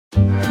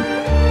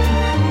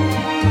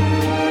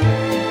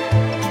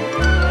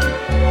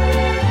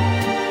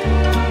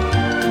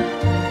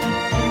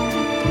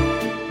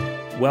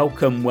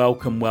Welcome,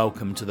 welcome,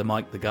 welcome to the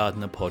Mike the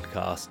Gardener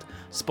podcast,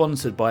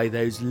 sponsored by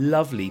those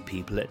lovely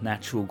people at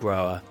Natural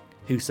Grower,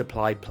 who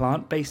supply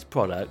plant-based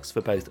products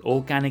for both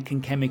organic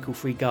and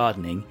chemical-free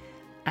gardening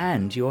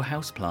and your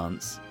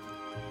houseplants.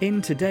 In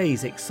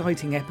today's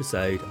exciting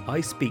episode,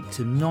 I speak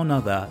to none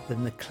other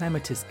than the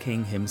Clematis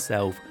King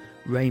himself,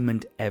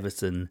 Raymond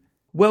Everson.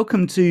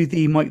 Welcome to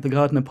the Mike the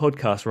Gardener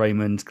podcast,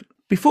 Raymond.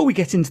 Before we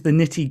get into the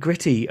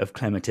nitty-gritty of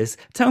clematis,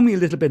 tell me a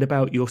little bit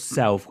about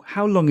yourself.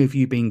 How long have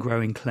you been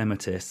growing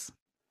clematis?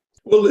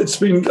 Well, it's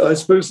been, I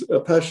suppose, a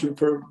passion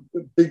for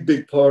a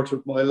big part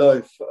of my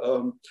life.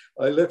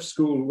 I left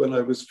school when I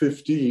was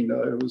 15.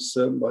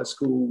 My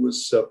school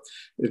was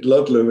in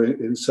Ludlow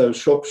in South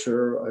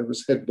Shropshire. I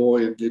was head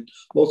boy and did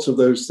lots of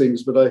those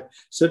things. But I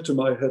said to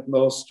my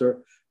headmaster,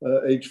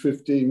 age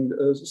 15,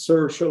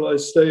 sir, shall I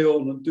stay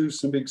on and do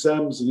some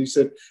exams? And he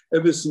said,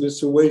 Everson,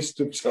 it's a waste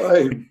of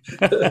time.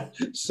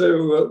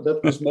 So that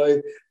was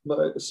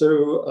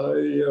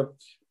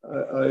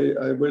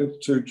I went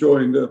to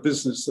join a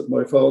business that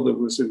my father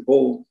was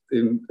involved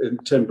in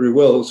Tenbury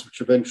Wells,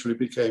 which eventually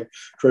became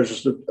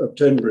Treasures of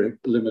Tenbury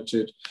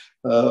Limited.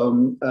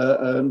 And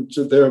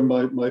there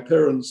my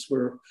parents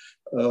were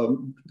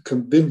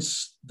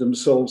convinced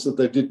themselves that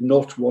they did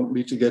not want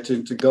me to get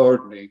into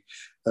gardening.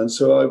 And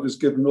so I was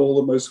given all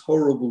the most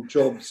horrible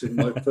jobs in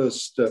my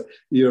first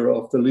year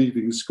after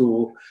leaving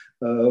school,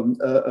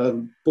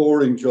 and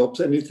boring jobs,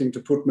 anything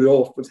to put me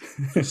off. But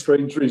for a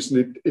strange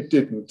reason, it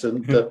didn't.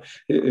 And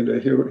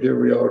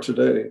here we are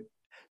today.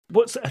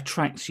 What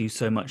attracts you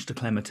so much to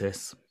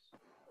clematis?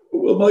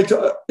 Well, Mike,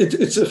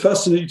 it's a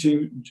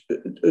fascinating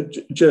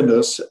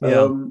genus.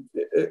 Yeah.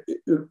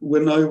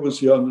 When I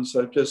was young, as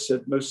I've just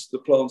said, most of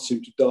the plants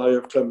seem to die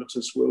of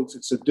clematis wilt.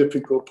 It's a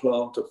difficult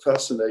plant, a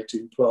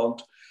fascinating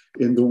plant.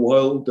 In the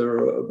wild, there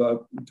are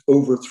about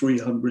over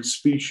 300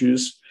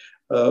 species.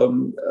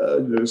 So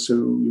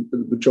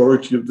the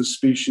majority of the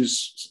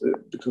species,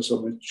 because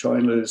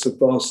China is a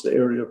vast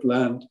area of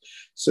land,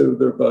 so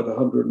there are about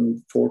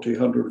 140,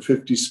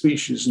 150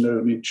 species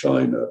known in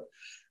China.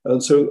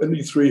 And so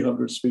only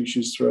 300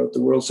 species throughout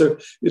the world. So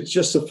it's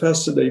just a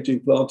fascinating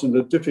plant and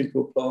a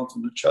difficult plant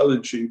and a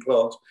challenging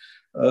plant.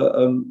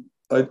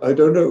 I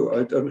don't know.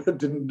 I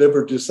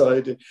never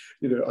decided,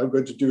 I'm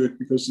going to do it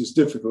because it's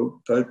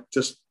difficult. I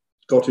just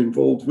got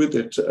involved with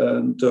it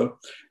and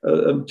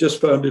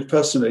just found it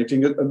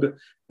fascinating and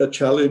a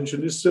challenge.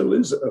 And it still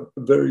is a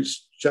very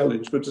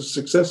challenge, but a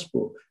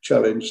successful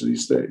challenge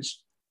these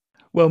days.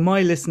 Well,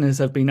 my listeners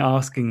have been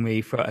asking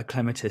me for a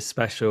clematis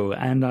special,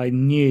 and I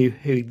knew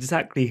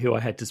exactly who I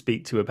had to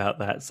speak to about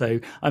that. So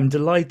I'm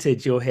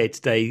delighted you're here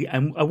today,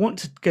 and I want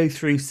to go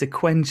through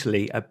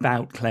sequentially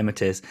about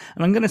clematis.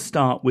 And I'm going to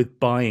start with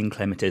buying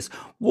clematis.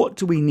 What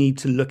do we need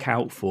to look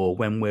out for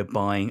when we're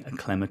buying a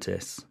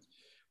clematis?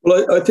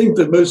 Well, I think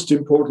the most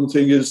important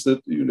thing is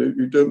that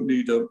you don't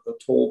need a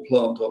tall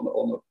plant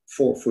on a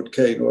 4-foot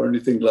cane or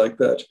anything like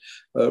that.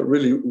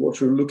 Really, what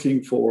you're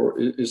looking for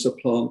is a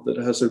plant that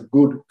has a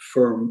good,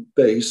 firm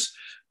base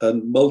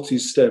and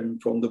multi-stem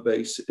from the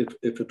base,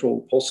 if at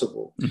all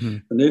possible. Mm-hmm.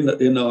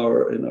 And in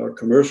our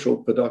commercial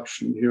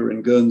production here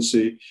in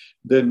Guernsey,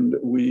 then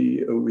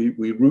we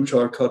root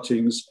our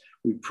cuttings.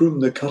 We prune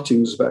the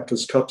cuttings back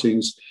as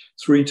cuttings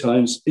 3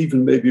 times,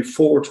 even maybe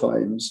 4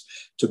 times,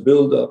 to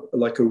build up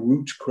like a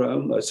root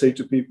crown. I say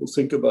to people,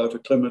 think about a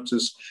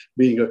clematis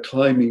being a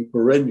climbing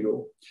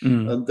perennial.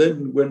 Mm. And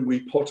then when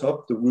we pot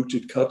up the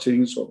rooted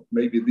cuttings, or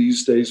maybe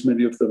these days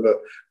many of them are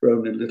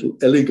grown in little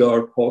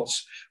Eligard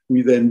pots,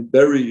 we then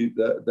bury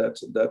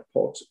that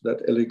pot,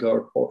 that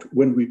Eligard pot,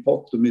 when we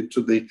pot them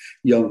into the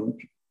young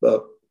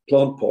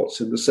plant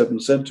pots, in the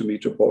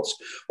 7-centimeter pots,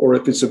 or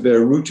if it's a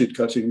bare rooted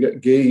cutting,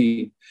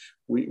 again,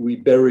 we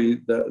bury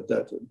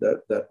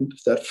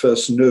that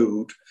first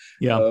node,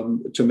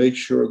 to make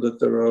sure that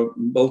there are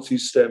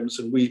multi-stems,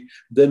 and we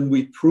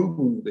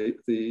prune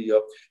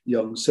the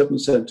young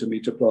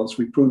 7-centimeter plants.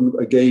 We prune them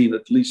again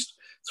at least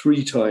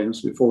 3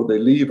 times before they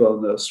leave our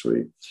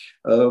nursery,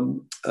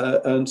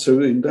 and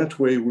so in that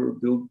way we're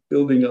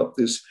building up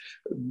this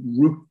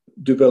root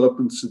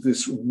developments of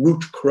this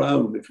root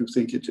crown, if you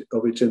think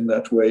of it in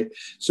that way.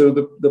 So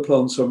the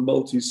plants are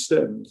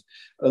multi-stemmed,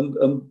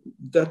 and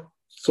that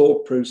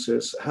thought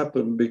process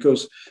happened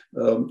because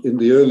in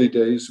the early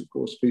days, of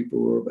course, people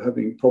were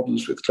having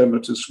problems with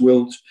clematis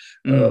wilt,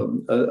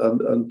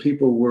 and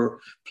people were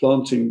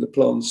planting the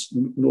plants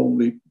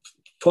normally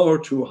far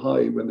too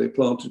high when they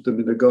planted them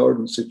in a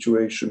garden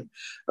situation.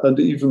 And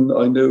even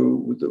I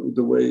know with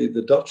the way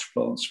the Dutch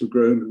plants were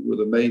grown, who were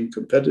the main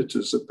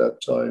competitors at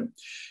that time,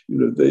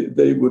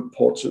 they would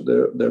pot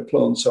their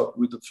plants up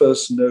with the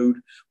first node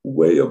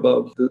way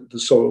above the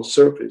soil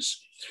surface.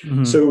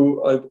 Mm-hmm.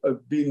 So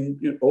I've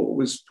been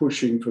always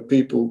pushing for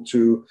people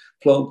to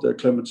plant their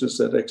clematis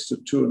that extra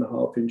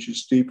 2.5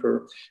 inches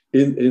deeper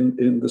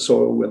in the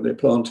soil when they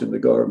plant in the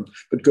garden.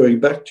 But going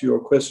back to your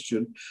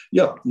question,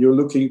 you're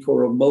looking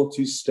for a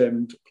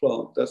multi-stemmed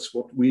plant. That's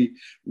what we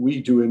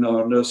do in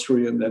our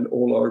nursery, and then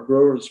all our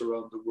growers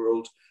around the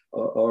world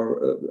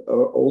are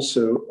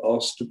also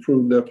asked to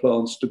prune their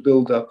plants to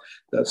build up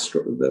that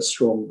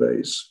strong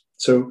base.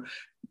 So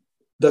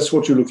that's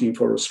what you're looking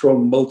for, a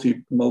strong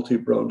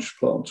multi-branch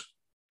plant.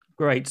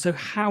 Great. So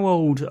how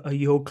old are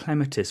your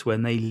clematis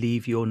when they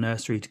leave your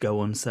nursery to go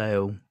on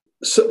sale?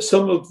 So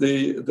some of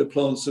the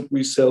plants that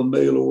we sell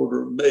mail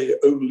order may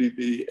only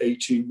be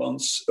 18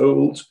 months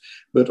old,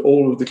 but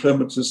all of the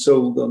clematis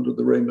sold under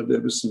the Raymond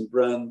Evison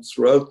brand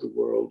throughout the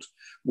world,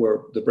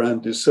 where the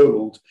brand is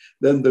sold,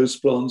 then those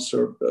plants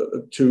are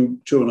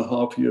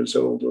 2.5 years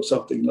old or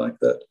something like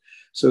that.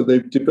 So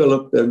they've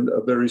developed then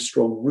a very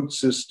strong root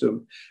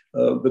system.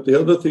 But the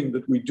other thing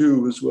that we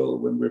do as well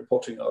when we're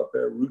potting our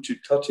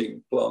bare-rooted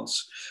cutting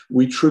plants,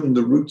 we trim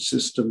the root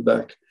system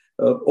back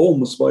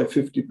almost by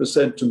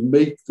 50% to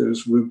make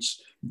those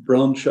roots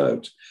branch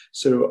out.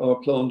 So our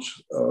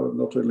plants are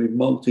not only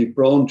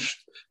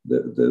multi-branched,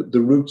 the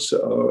roots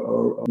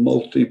are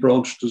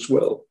multi-branched as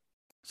well.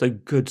 So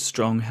good,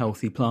 strong,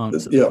 healthy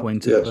plants at the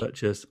point of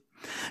purchase.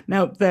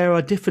 Now, there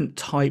are different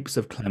types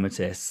of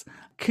clematis.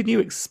 Could you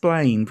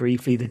explain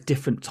briefly the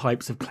different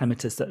types of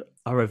clematis that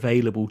are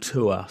available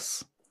to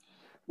us?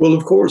 Well,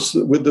 of course,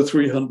 with the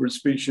 300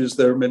 species,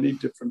 there are many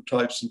different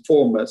types and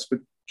formats,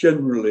 but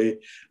generally,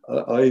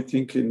 I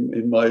think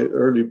in my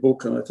early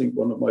book, and I think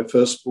one of my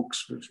first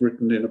books was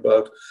written in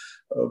about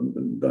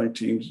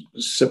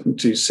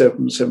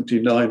 1977,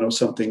 79 or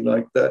something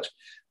like that,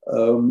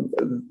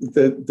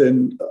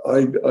 then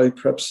I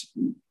perhaps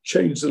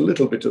changed a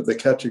little bit of the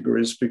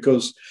categories,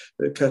 because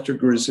the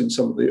categories in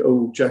some of the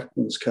old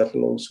Jackman's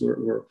catalogues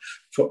were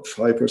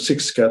 5 or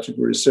 6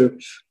 categories. So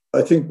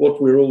I think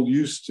what we're all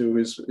used to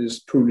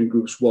is pruning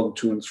groups 1,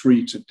 2, and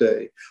 3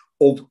 today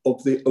of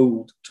the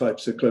old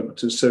types of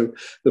clematis. So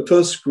the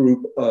first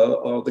group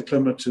are the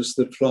clematis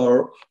that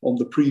flower on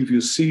the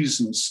previous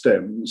season's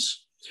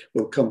stems.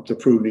 We'll come to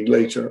pruning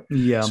later.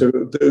 Yeah. So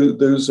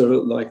those are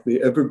like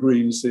the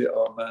evergreens, the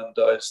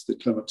Armandis, the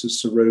Clematis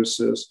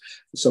cirrhosis,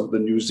 some of the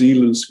New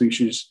Zealand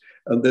species,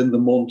 and then the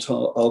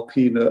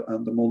Alpina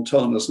and the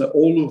Montanas. Now,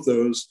 all of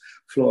those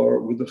flower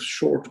with a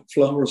short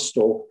flower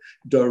stalk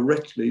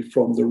directly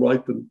from the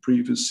ripened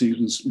previous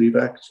season's leaf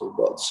axil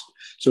buds.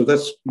 So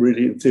that's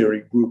really, in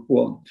theory, group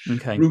 1.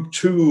 Okay. Group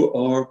 2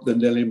 are the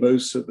Nelly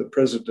Mosa, the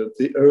President,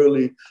 the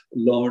early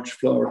large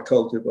flowered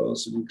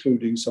cultivars,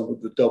 including some of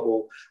the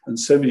double and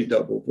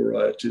semi-double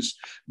varieties.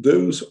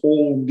 Those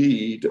all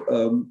need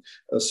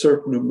a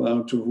certain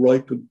amount of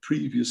ripened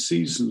previous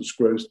season's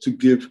growth to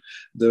give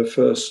their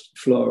first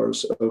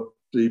flowers of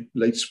the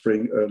late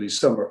spring, early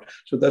summer.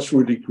 So that's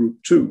really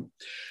group 2.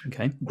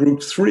 Okay.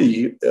 Group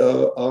 3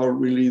 are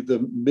really the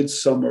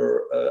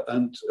midsummer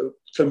and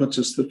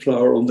clematis that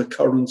flower on the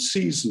current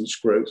season's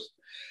growth.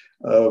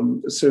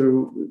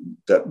 So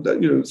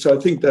I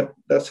think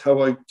that's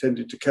how I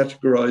tended to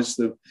categorize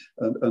them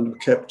and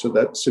kept to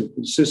that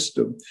simple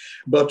system.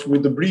 But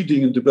with the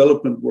breeding and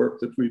development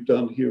work that we've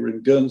done here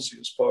in Guernsey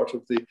as part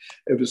of the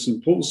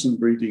Evison-Poulsen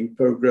breeding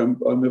program,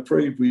 I'm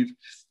afraid we've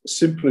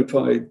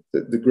simplified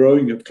the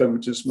growing of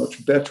clematis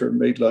much better,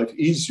 made life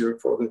easier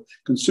for the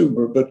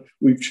consumer, but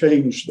we've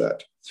changed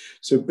that.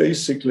 So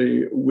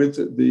basically, with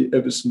the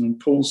Evison and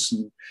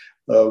Poulsen,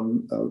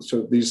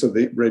 so these are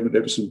the Raymond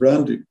Evison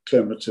branded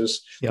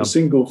clematis, the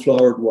single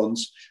flowered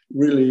ones,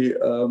 really,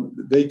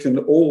 they can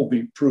all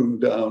be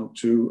pruned down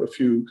to a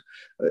few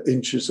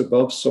inches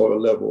above soil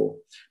level.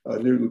 I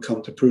know we'll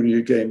come to pruning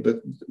again,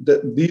 but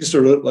these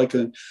are like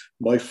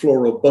my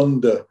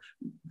Floribunda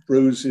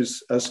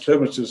roses as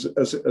clematis,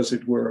 as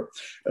it were.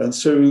 And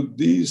so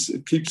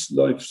it keeps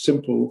life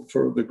simple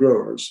for the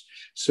growers.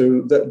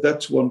 So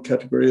that's one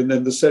category. And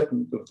then the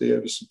second of the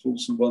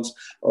Evison-Poulsen ones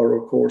are,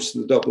 of course,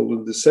 the double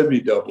and the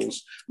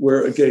semi-doubles,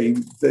 where,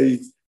 again, they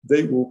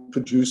will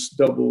produce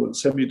double and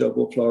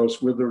semi-double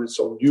flowers, whether it's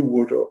on new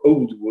wood or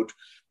old wood,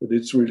 but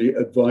it's really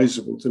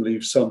advisable to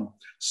leave some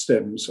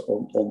stems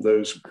on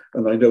those.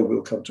 And I know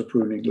we'll come to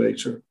pruning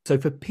later. So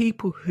for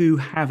people who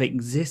have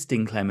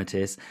existing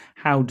clematis,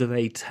 how do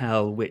they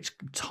tell which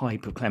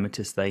type of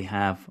clematis they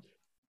have?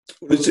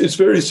 Well, it's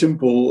very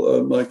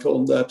simple, Michael,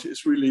 on that.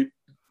 It's really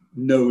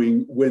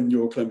knowing when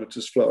your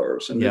clematis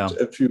flowers. And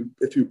if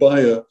you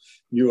buy a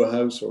new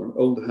house or an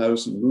old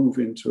house and move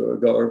into a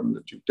garden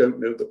that you don't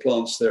know the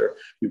plants there,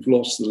 you've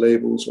lost the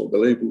labels or the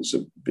labels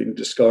have been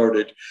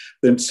discarded,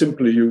 then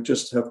simply you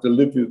just have to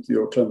live with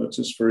your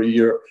clematis for a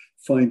year,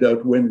 find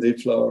out when they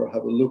flower,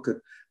 have a look at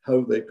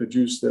how they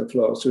produce their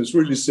flowers. So it's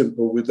really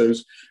simple. With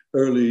those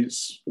early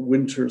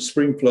winter,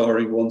 spring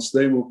flowering ones,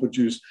 they will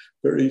produce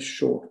very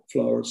short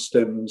flower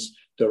stems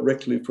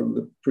directly from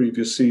the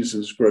previous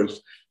season's growth.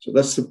 So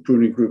that's the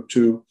pruning group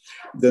 2.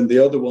 Then the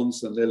other ones,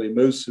 the Nelly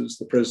Mosas,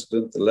 the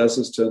President, the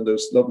Lazarstone,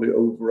 those lovely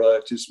old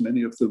varieties,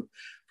 many of them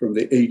from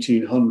the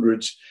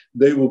 1800s,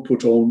 they will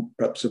put on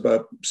perhaps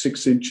about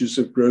 6 inches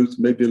of growth,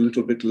 maybe a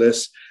little bit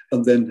less,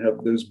 and then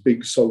have those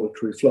big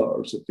solitary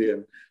flowers at the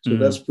end. So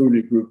that's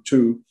pruning group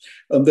 2.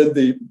 And then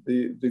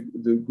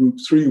the group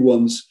 3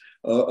 ones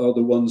are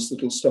the ones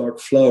that will start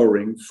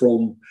flowering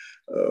from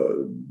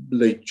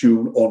late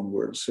June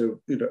onwards.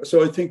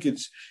 So I think you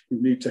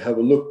need to have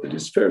a look, but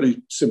it's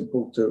fairly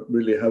simple to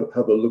really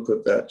have a look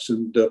at that.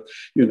 And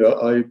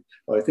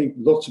I think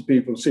lots of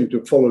people seem to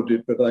have followed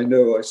it, but I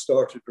know I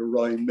started a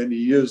rhyme many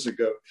years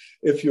ago.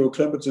 If your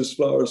clematis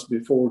flowers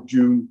before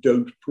June,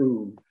 don't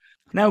prune.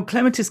 Now,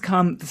 clematis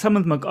some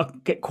of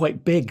them get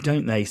quite big,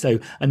 don't they? So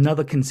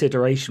another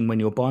consideration when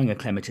you're buying a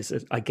clematis,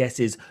 I guess,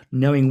 is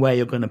knowing where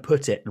you're going to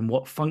put it and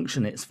what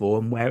function it's for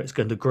and where it's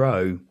going to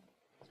grow.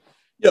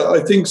 Yeah,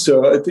 I think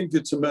so. I think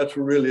it's a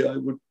matter, really, I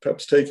would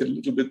perhaps take it a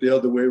little bit the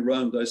other way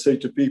around. I say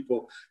to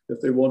people, if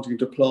they're wanting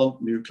to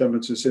plant new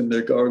clematis in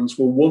their gardens,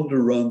 will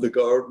wander around the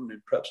garden in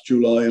perhaps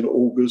July and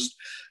August,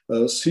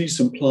 see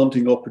some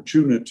planting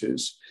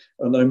opportunities.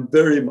 And I'm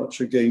very much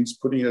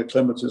against putting a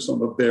clematis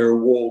on a bare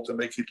wall to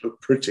make it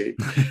look pretty.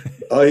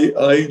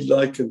 I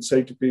like and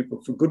say to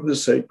people, for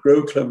goodness sake,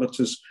 grow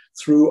clematis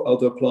through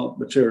other plant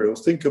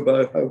materials. Think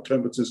about how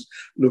clematis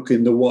look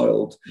in the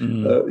wild.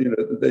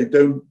 They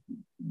don't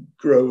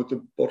grow at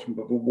the bottom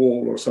of a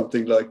wall or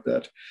something like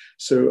that.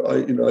 So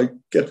I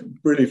get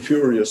really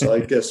furious,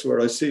 I guess,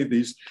 where I see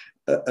these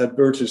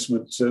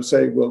advertisements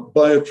saying, well,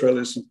 buy a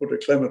trellis and put a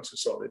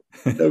clematis on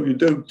it. No, you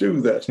don't do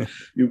that.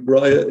 You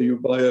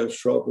buy a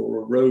shrub or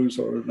a rose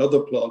or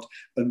another plant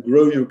and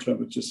grow your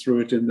clematis through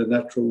it in the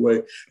natural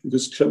way,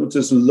 because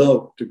clematis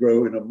love to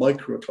grow in a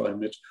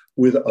microclimate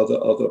with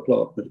other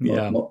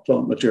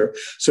plant material.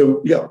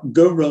 So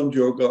go around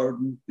your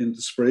garden in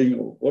the spring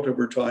or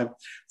whatever time,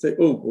 say,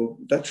 oh, well,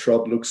 that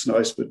shrub looks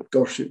nice, but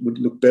gosh, it would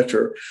look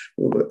better.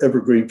 Well, the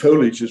evergreen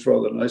foliage is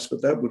rather nice,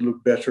 but that would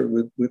look better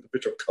with a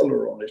bit of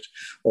color on it.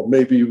 Or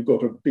maybe you've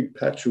got a big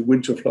patch of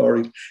winter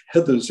flowering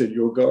heathers in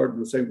your garden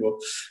and say, well,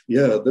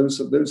 yeah, those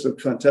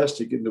look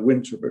fantastic in the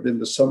winter, but in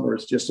the summer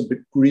it's just a bit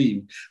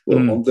green.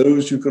 Well, on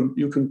those you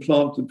can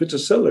plant the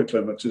Vitticella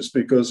clematis,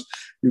 because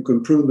you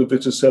can prune the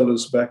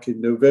Vitticellas back in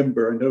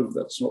November. I know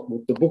that's not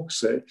what the books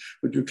say,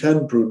 but you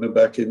can prune them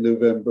back in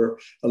November,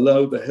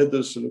 allow the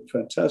heathers to look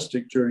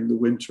fantastic during the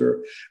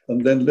winter,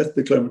 and then let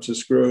the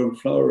clematis grow and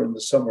flower in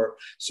the summer.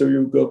 So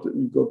you've got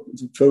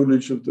the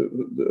foliage of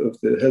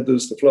the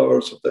heathers, the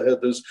flowers of the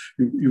heathers.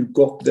 You've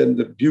got then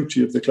the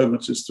beauty of the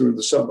clematis through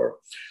the summer.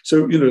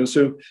 So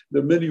so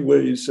there are many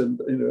ways, and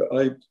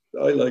I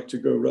like to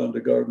go around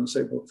the garden and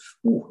say, well,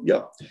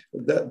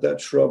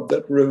 that shrub,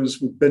 that rose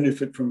would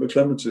benefit from a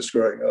clematis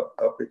growing up.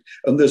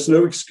 And there's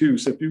no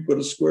excuse. If you've got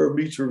a square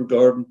meter of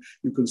garden,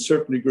 you can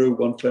certainly grow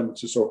one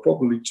clematis, or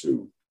probably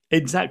two.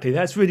 Exactly.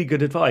 That's really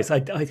good advice. I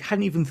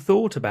hadn't even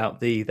thought about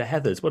the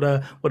heathers. What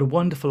a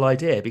wonderful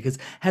idea, because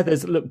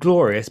heathers look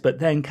glorious, but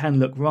then can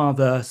look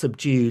rather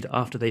subdued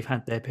after they've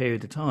had their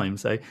period of time.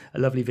 So a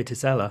lovely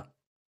Vitticella.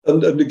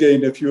 And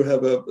again, if you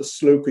have a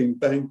sloping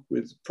bank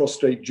with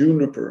prostrate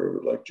juniper,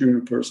 like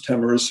Juniper's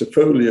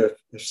tamaricifolia,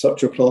 if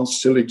such a plant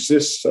still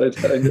exists, I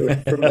know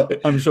it from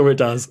I'm sure it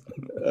does.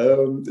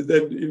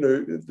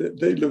 Then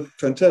they look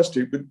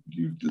fantastic. But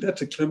you let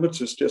the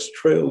clematis just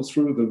trail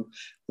through them,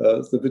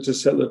 the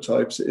Vitticella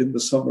types in the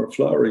summer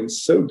flowering,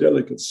 so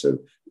delicate, so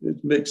it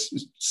makes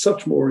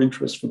such more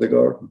interest for the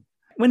garden.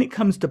 When it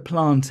comes to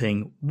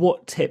planting,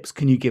 what tips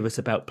can you give us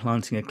about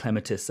planting a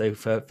clematis, so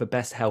for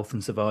best health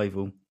and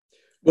survival?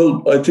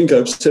 Well, I think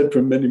I've said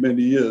for many,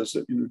 many years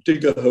that,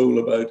 dig a hole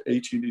about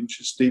 18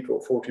 inches deep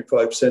or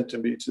 45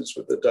 centimeters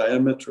with a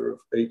diameter of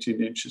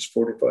 18 inches,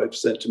 45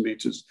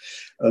 centimeters.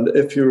 And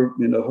if you're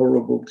in a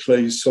horrible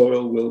clay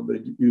soil, well,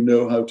 you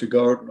know how to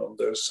garden on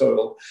those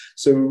soil.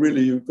 So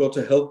really, you've got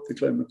to help the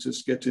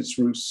clematis get its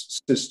root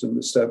system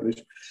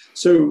established.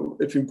 So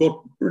if you've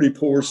got really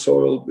poor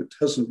soil that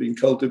hasn't been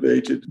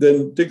cultivated,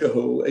 then dig a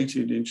hole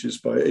 18 inches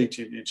by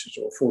 18 inches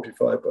or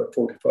 45 by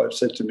 45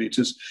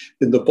 centimeters.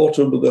 In the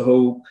bottom of the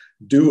hole,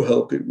 do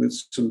help it with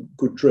some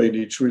good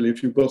drainage, really.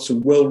 If you've got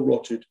some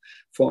well-rotted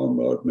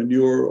farmyard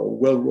manure or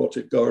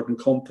well-rotted garden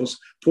compost,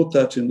 put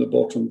that in the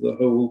bottom of the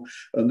hole.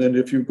 And then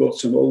if you've got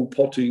some old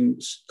potting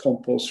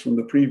compost from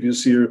the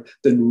previous year,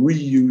 then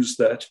reuse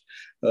that.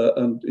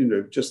 And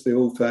just the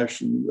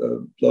old-fashioned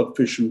blood,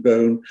 fish and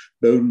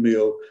bone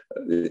meal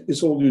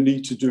is all you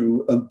need to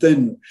do. And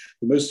then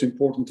the most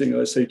important thing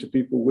I say to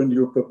people, when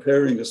you're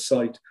preparing a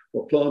site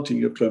or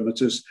planting a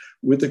clematis,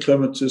 with the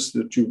clematis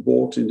that you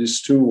bought in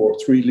this 2 or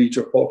 3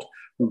 litre pot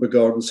from the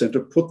garden centre,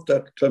 put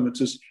that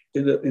clematis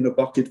in a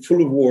bucket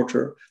full of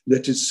water,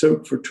 let it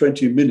soak for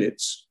 20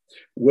 minutes.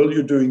 While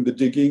you're doing the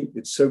digging,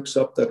 it soaks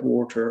up that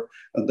water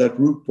and that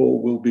root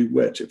ball will be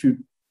wet. If you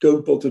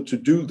don't bother to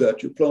do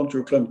that, you plant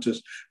your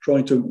clematis,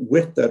 trying to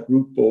wet that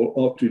root ball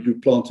after you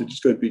plant it is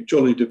going to be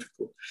jolly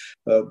difficult.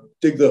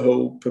 Dig the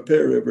hole,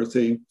 prepare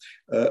everything,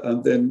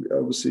 and then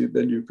obviously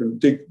then you can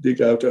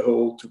dig out a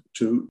hole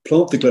to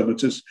plant the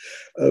clematis.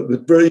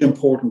 But very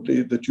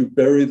importantly, that you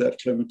bury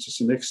that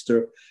clematis an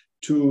extra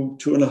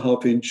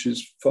 2.5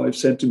 inches, 5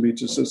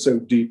 centimeters or so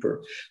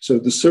deeper. So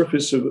the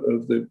surface of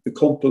the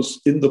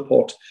compost in the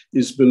pot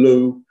is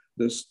below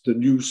the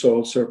new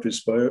soil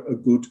surface by a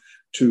good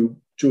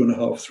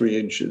 2.5, 3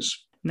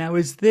 inches. Now,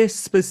 is this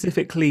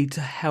specifically to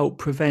help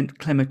prevent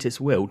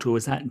clematis wilt, or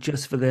is that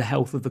just for the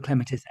health of the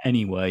clematis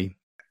anyway?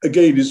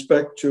 again, it's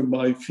back to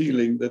my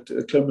feeling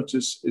that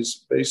clematis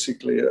is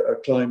basically a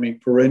climbing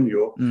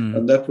perennial,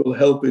 and that will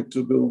help it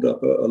to build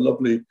up a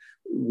lovely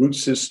root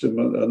system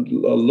and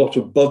a lot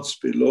of buds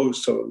below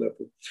soil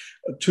level.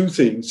 Two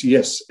things.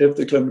 Yes, if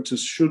the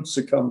clematis should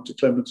succumb to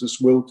clematis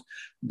wilt,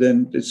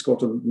 then it's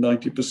got a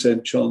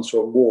 90% chance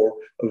or more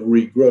of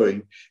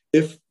regrowing.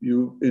 If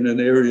you in an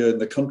area in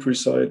the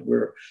countryside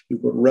where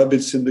you've got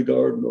rabbits in the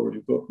garden or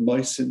you've got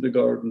mice in the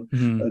garden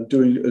and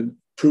doing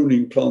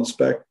pruning plants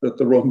back at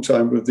the wrong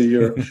time of the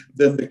year,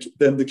 then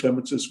the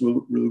clematis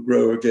will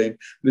grow again.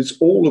 But it's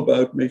all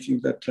about making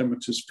that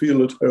clematis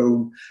feel at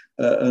home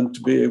and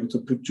to be able to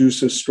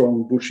produce a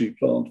strong bushy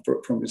plant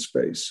from its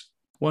base.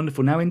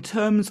 Wonderful. Now, in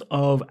terms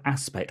of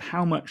aspect,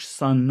 how much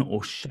sun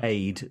or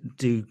shade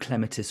do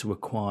clematis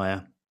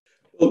require?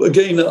 Well,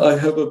 again, I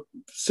have a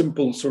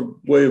simple sort of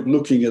way of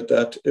looking at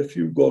that. If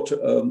you've got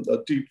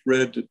a deep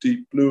red, a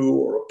deep blue,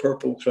 or a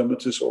purple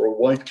clematis or a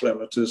white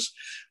clematis,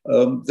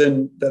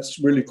 then that's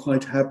really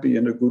quite happy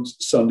in a good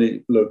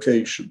sunny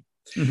location.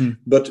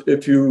 But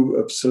if you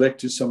have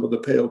selected some of the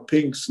pale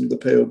pinks and the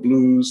pale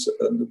blues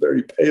and the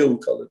very pale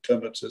colored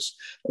clematis,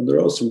 and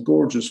there are some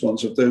gorgeous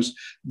ones of those,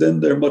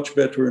 then they're much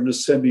better in a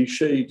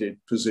semi-shaded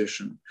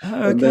position. Okay.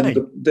 And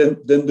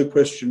then the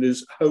question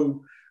is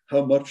how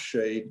much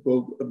shade?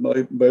 Well,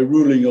 my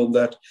ruling on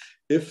that,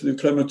 if the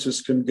clematis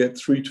can get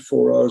 3 to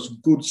 4 hours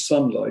good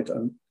sunlight,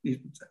 and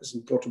it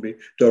hasn't got to be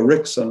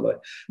direct sunlight,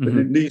 but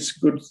it needs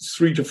good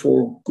 3 to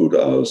 4 good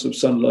hours of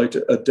sunlight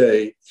a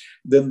day,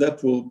 then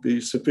that will be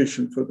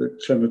sufficient for the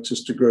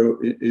clematis to grow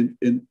in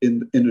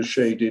a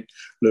shaded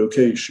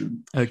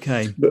location.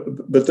 Okay.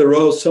 But there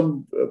are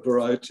some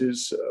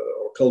varieties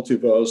or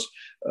cultivars,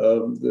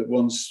 the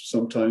ones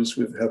sometimes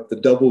we have the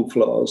double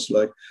flowers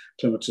like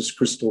Clematis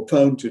Crystal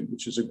Fountain,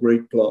 which is a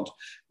great plant.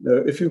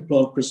 Now, if you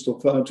plant Crystal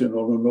Fountain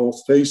on a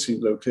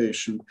north-facing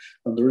location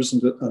and there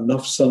isn't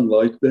enough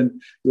sunlight, then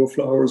your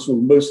flowers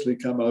will mostly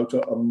come out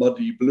a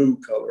muddy blue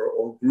color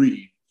or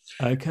green.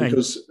 Okay.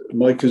 Because,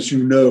 Mike, as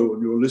you know,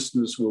 and your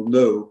listeners will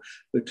know,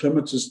 the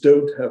clematis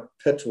don't have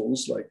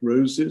petals like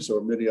roses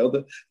or many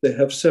other. They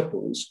have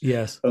sepals.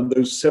 Yes. And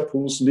those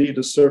sepals need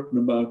a certain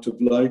amount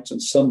of light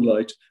and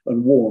sunlight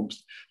and warmth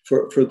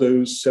for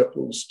those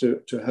sepals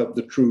to have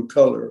the true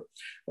color.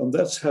 And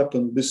that's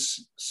happened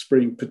this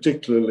spring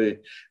particularly.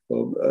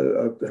 Well,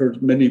 I've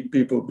heard many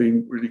people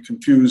being really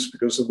confused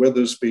because the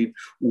weather's been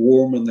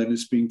warm and then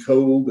it's been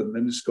cold and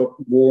then it's got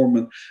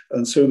warm.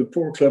 And so the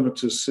poor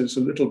clematis is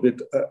a little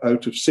bit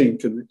out of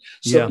sync and it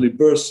suddenly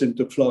bursts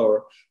into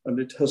flower and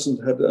it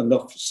hasn't had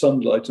enough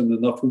sunlight and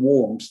enough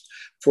warmth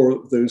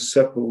for those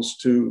sepals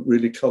to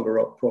really color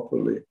up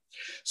properly.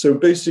 So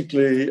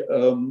basically,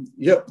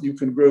 you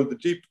can grow the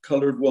deep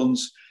colored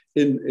ones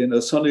in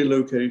a sunny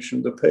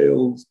location, the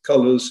pale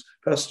colors,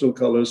 pastel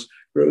colors,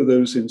 grow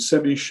those in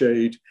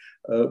semi-shade.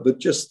 But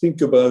just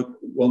think about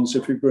ones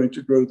if you're going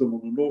to grow them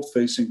on a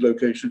north-facing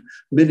location.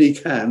 Many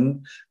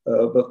can,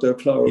 but their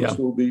flowers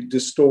will be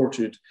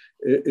distorted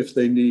if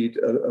they need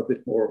a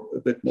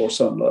bit more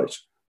sunlight.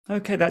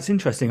 Okay, that's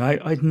interesting.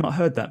 I'd not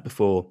heard that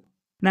before.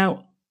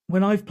 Now,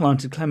 when I've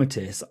planted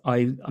clematis,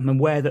 I'm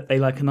aware that they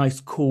like a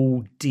nice,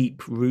 cool,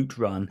 deep root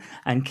run,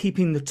 and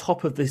keeping the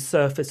top of the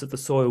surface of the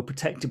soil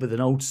protected with an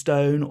old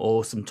stone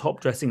or some top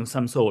dressing of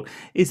some sort.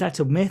 Is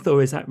that a myth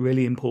or is that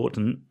really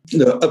important?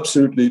 No,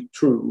 absolutely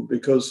true.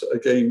 Because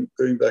again,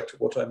 going back to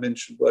what I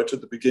mentioned right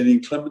at the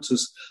beginning,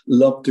 clematis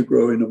love to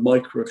grow in a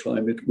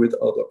microclimate with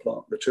other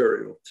plant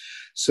material.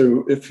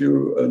 So if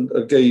you've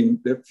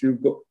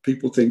got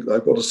people think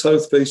I've got a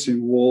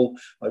south-facing wall,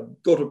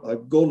 I've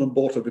gone and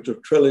bought a bit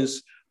of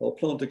trellis, I'll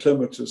plant a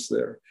clematis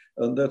there.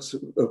 And that's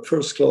a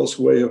first-class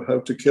way of how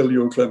to kill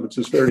your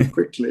clematis very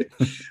quickly.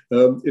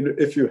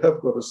 If you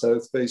have got a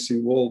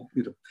south-facing wall,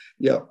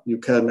 you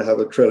can have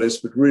a trellis,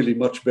 but really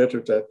much better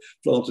to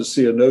plant a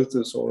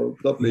ceanothus or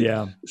a lovely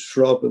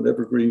shrub, an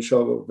evergreen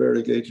shrub or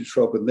variegated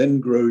shrub, and then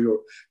grow your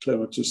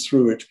clematis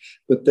through it.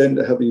 But then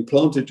having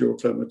planted your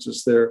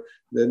clematis there,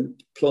 then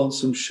plant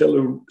some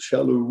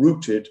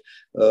shallow-rooted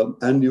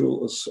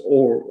annuals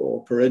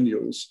or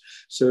perennials.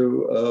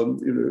 So,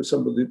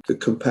 some of the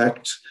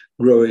compact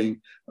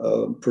growing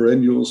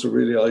perennials are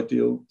really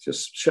ideal,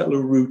 just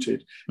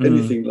shallow-rooted,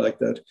 anything like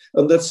that.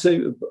 And that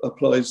same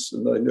applies,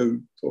 and I know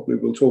probably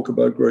we'll talk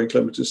about growing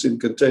clematis in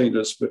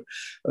containers but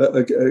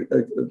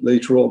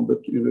later on,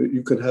 but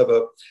you can have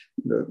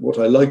what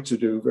I like to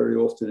do very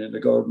often in a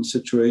garden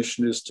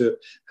situation is to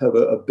have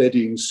a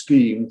bedding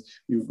scheme.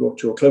 You've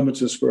got your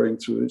clematis growing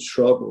through its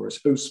shrub or its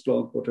host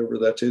plant, whatever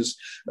that is,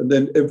 and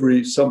then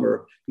every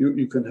summer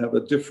you can have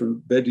a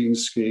different bedding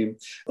scheme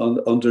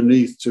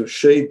underneath to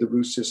shade the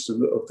root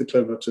system of the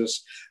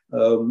clematis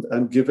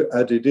and give it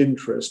added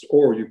interest,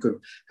 or you can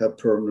have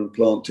permanent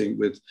planting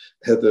with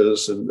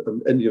heathers and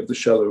any of the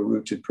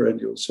shallow-rooted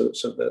perennials. So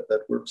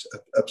that works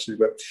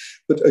absolutely well.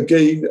 But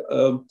again,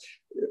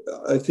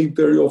 I think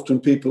very often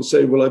people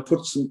say, "Well, I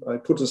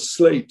put a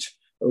slate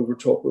over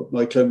top of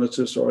my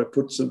clematis, or I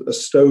put a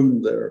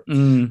stone there.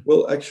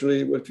 Well,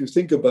 actually, if you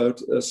think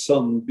about a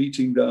sun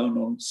beating down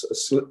on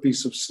a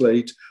piece of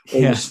slate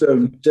or a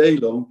stone day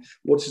long,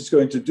 what it's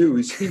going to do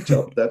is heat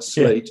up that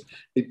slate.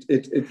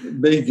 It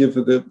may give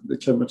the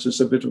clematis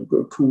a bit of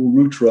a cool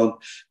root run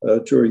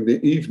during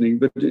the evening,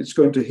 but it's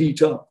going to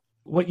heat up.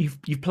 What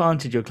you've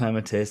planted your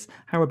clematis.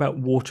 How about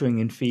watering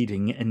and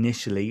feeding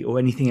initially, or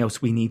anything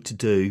else we need to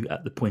do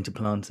at the point of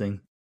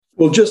planting?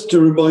 Well, just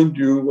to remind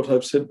you what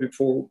I've said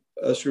before,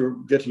 as you're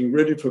getting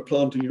ready for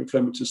planting your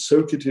clematis,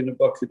 soak it in a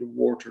bucket of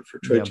water for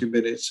 20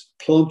 minutes,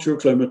 plant your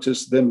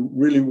clematis, then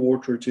really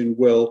water it in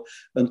well,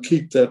 and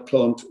keep that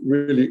plant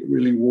really,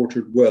 really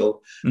watered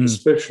well,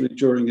 especially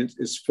during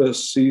its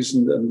first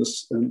season and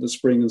the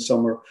spring and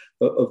summer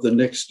of the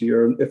next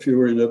year. And if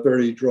you're in a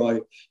very dry,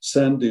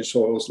 sandy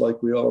soils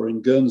like we are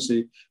in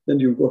Guernsey, then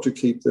you've got to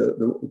keep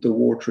the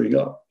watering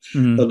up.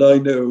 And I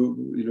know,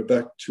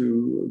 back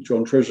to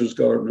John Treasure's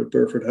garden at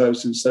Burford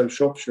House in South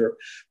Shropshire,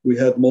 we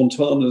had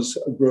montanas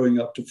growing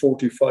up to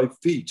 45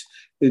 feet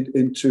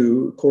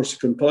into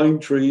Corsican pine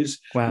trees.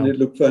 Wow. And it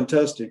looked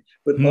fantastic.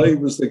 But I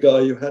was the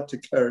guy who had to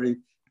carry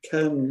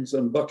cans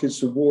and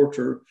buckets of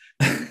water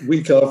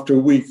week after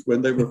week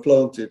when they were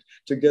planted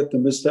to get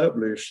them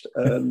established.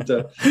 And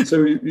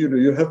so,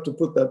 you have to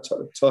put that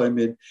time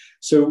in.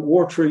 So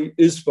watering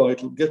is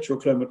vital. Get your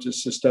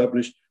clematis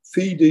established.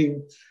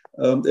 Feeding,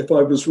 if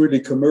I was really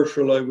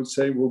commercial, I would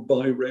say, well,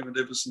 buy Raymond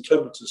Iveson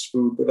clematis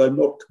food, but I'm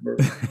not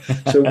commercial.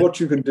 So what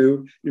you can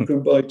do, you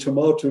can buy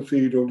tomato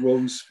feed or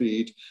rose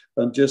feed,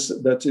 and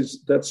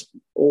that's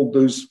all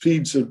those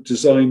feeds are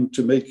designed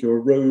to make your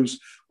rose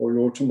or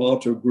your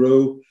tomato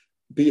grow,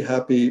 be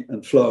happy,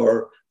 and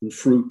flower and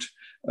fruit.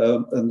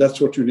 And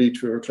that's what you need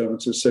for your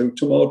clematis. So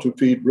tomato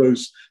feed,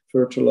 rose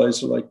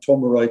fertilizer like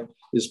Tomarite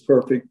is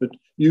perfect, but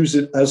use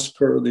it as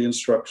per the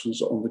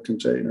instructions on the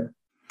container.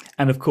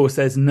 And of course,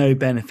 there's no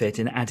benefit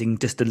in adding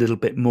just a little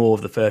bit more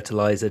of the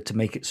fertilizer to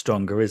make it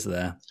stronger, is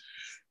there?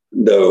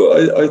 No,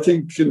 I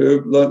think,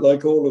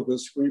 like all of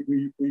us,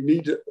 we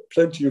need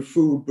plenty of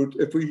food, but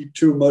if we eat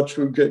too much,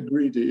 we'll get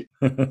greedy.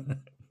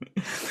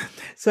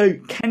 So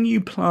can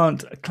you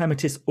plant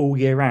clematis all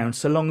year round,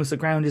 so long as the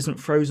ground isn't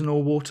frozen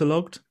or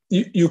waterlogged?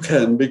 You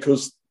can,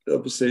 because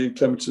obviously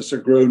clematis are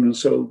grown and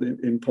sold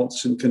in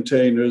pots and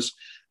containers.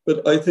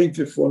 But I think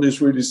if one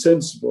is really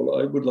sensible,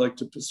 I would like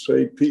to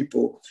persuade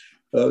people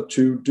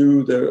to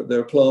do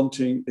their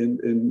planting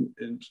in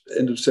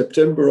end of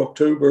September,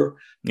 October,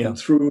 and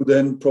through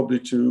then probably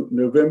to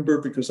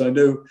November, because I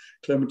know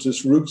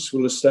clematis roots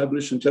will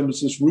establish and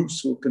clematis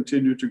roots will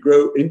continue to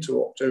grow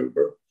into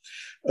October.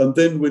 And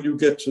then when you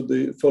get to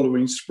the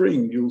following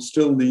spring, you'll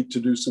still need to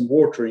do some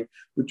watering,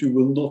 but you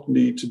will not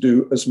need to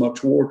do as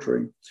much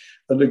watering.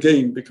 And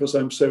again, because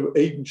I'm so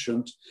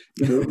ancient,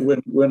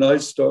 when I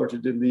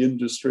started in the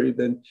industry,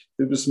 then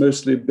it was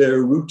mostly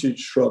bare-rooted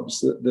shrubs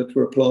that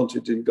were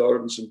planted in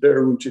gardens and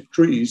bare-rooted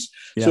trees.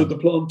 Yeah. So the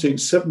planting,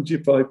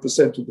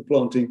 75% of the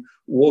planting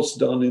was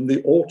done in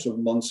the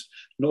autumn months,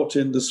 not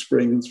in the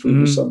spring and through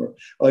the summer.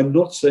 I'm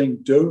not saying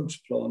don't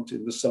plant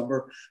in the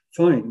summer,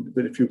 fine.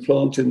 But if you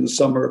plant in the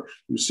summer,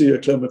 you see a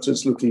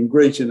clematis looking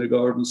great in a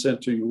garden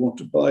centre, you want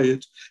to buy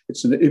it,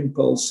 it's an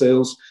impulse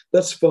sales,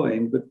 that's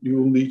fine, but you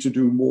will need to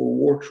do more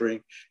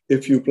watering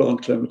if you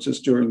plant clematis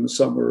during the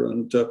summer.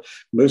 And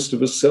most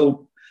of us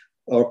sell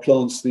our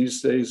plants these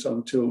days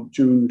until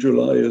June,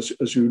 July,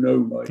 as you know,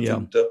 Mike. Yeah.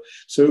 And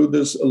so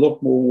there's a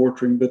lot more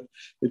watering, but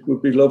it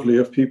would be lovely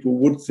if people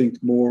would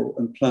think more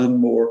and plan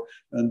more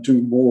and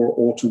do more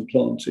autumn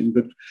planting.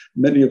 But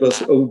many of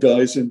us old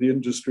guys in the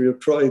industry have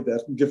tried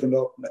that and given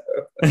up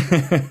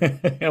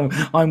now.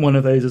 I'm one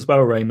of those as well,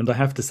 Raymond, I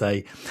have to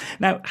say.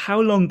 Now, how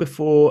long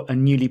before a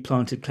newly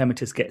planted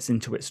clematis gets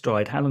into its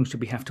stride? How long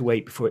should we have to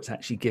wait before it's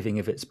actually giving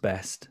of its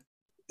best?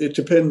 It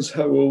depends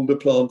how old the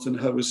plant and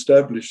how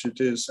established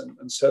it is.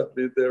 And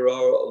sadly, there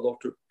are a lot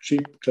of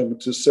cheap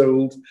clematis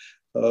sold,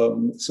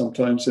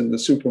 sometimes in the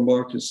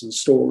supermarkets and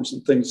stores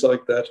and things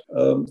like that.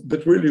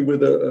 But really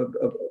with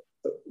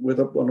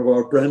one of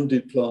our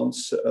branded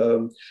plants,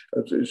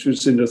 which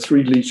is in a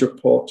 3-litre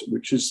pot,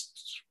 which is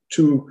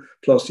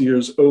 2+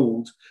 years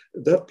old,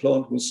 that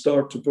plant will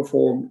start to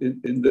perform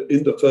in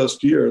the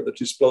first year that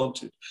is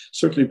planted.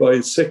 Certainly by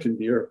its second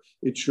year,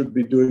 it should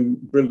be doing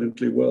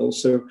brilliantly well.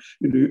 So,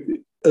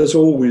 as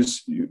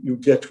always, you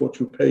get what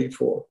you pay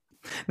for.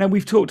 Now,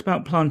 we've talked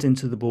about planting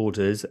to the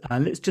borders.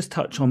 Let's just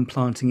touch on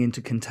planting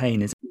into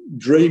containers.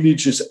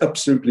 Drainage is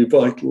absolutely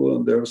vital,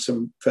 and there are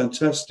some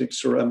fantastic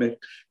ceramic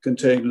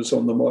containers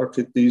on the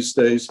market these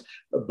days,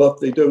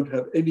 but they don't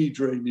have any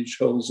drainage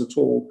holes at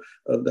all,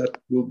 and that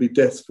will be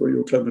death for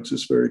your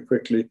clematis very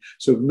quickly.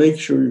 So make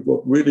sure you've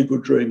got really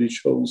good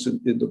drainage holes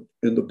in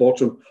the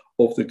bottom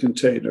of the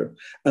container.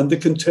 And the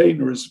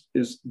container is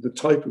the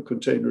type of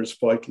container is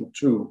vital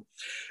too.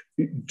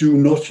 do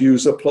not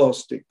use a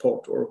plastic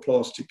pot or a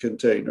plastic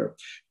container.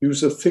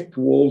 Use a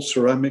thick-walled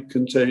ceramic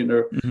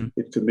container. Mm-hmm.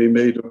 It can be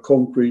made of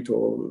concrete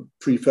or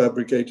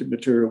prefabricated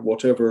material,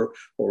 whatever,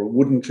 or a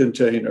wooden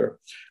container,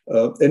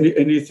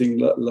 anything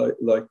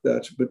like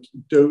that. But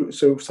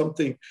so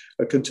something,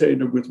 a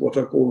container with what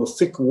I call a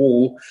thick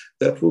wall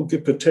that will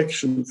give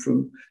protection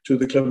to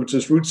the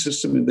clematis root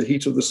system in the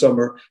heat of the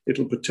summer.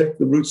 It'll protect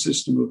the root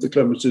system of the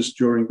clematis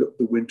during the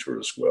winter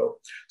as well.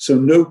 So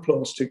no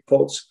plastic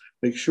pots.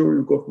 Make sure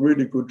you've got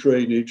really good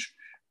drainage.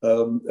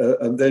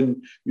 And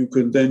then you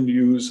can then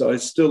use, I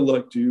still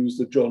like to use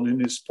the John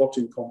Innes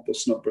potting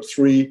compost number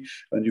 3,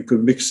 and you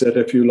can mix that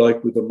if you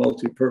like with a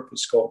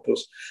multi-purpose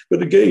compost.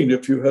 But again,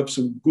 if you have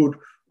some good,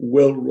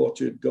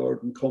 well-rotted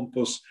garden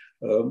compost,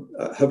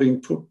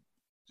 having put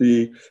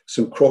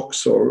some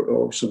crocks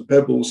or some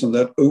pebbles and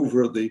that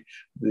over the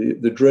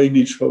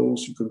drainage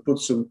holes, you can put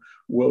some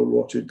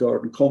well-rotted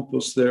garden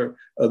compost there,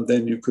 and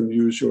then you can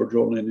use your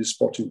John Innes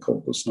potting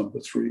compost number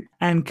 3.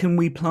 And can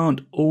we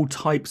plant all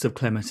types of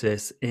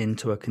clematis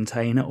into a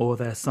container, or are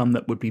there some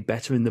that would be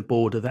better in the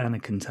border than a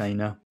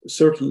container?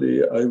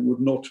 Certainly, I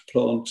would not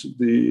plant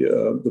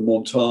the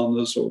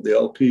Montanas or the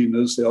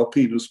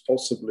Alpinas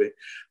possibly,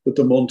 but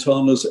the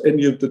Montanas,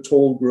 any of the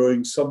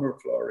tall-growing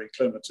summer-flowering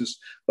clematis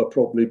are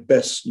probably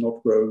best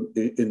not grown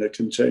in a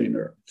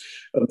container.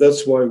 And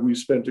that's why we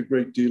spent a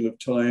great deal of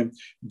time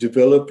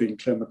developing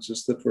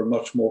clematis that were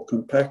much more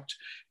compact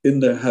in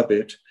their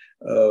habit.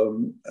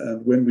 And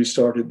when we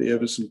started the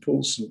Everson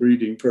Poulsen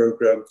breeding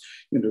program,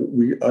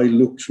 I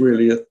looked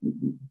really at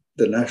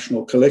the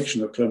national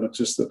collection of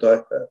clematis that I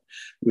had.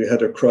 We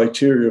had a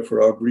criteria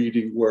for our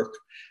breeding work,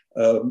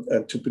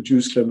 and to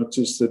produce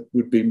clematis that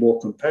would be more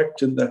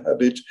compact in their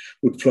habit,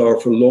 would flower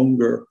for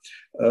longer.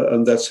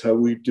 And that's how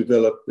we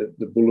developed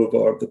the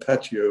boulevard, the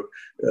patio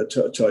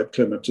type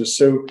clematis.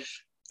 So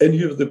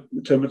any of the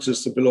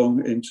clematis that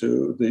belong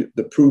into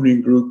the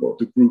pruning group or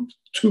the group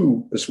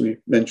 2, as we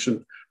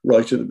mentioned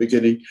right at the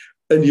beginning,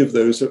 any of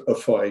those are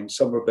fine.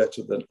 Some are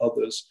better than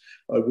others.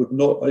 I would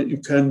not, you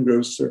can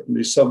grow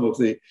certainly some of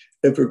the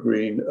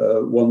evergreen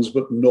ones,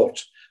 but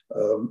not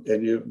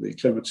any of the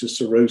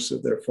Clematis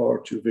serosa. They're far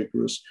too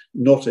vigorous,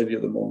 not any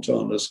of the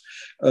Montanas.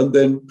 And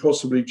then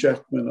possibly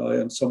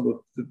Jackmanii and some of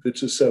the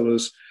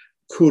Viticellas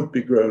could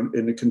be grown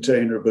in a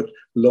container, but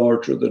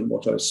larger than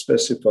what I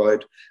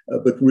specified,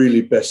 but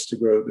really best to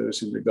grow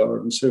those in the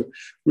garden. So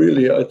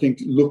really, I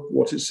think, look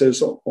what it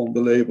says on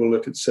the label.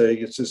 If it's saying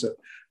it is a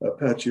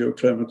patio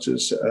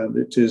clematis and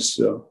it is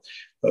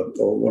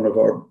or one of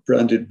our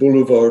branded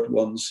boulevard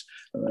ones,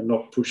 and I'm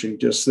not pushing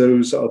just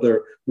those.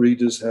 Other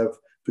breeders have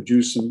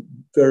produced some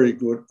very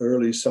good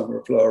early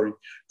summer flowering,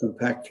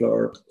 compact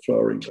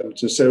flowering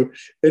clematis. So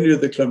any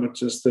of the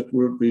clematis that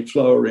will be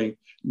flowering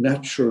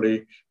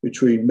naturally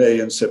between May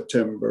and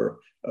September,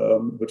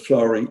 but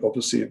flowering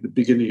obviously at the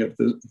beginning of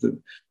the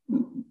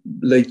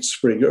late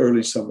spring,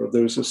 early summer,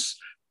 those are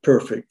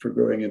perfect for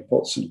growing in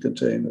pots and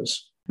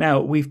containers.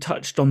 Now, we've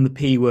touched on the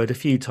P word a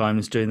few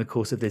times during the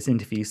course of this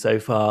interview so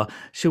far.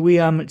 Shall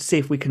we see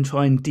if we can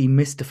try and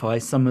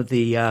demystify some of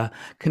the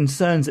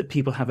concerns that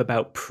people have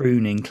about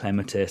pruning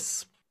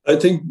clematis? I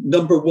think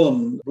number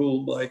one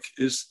rule, Mike,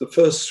 is the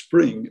first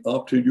spring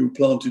after you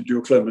planted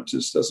your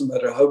clematis, doesn't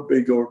matter how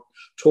big or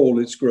tall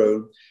it's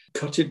grown,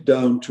 cut it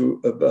down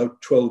to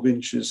about 12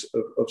 inches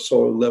of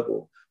soil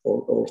level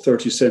or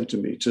 30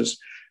 centimeters.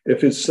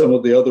 If it's some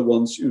of the other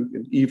ones, you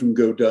can even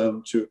go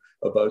down to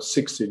about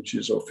 6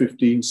 inches or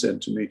 15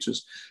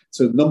 centimeters.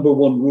 So number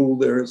one rule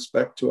there is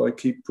back to, I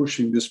keep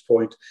pushing this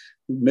point,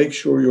 make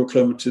sure your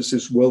clematis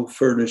is well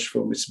furnished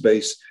from its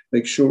base.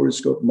 Make sure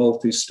it's got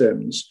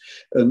multi-stems.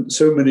 And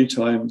so many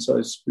times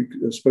I've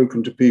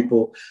spoken to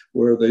people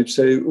where they'd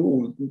say,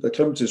 oh, the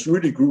clematis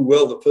really grew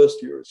well the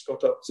first year. It's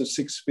got up to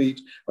 6 feet.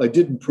 I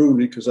didn't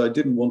prune it because I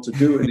didn't want to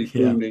do any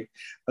pruning.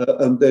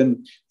 And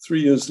then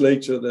 3 years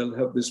later, they'll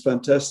have this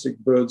fantastic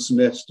bird's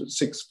nest at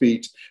 6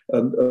 feet.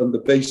 And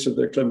the base of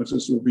their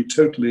clematis will be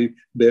totally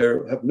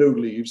bare, have no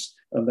leaves.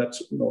 And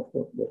that's not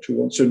what you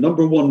want. So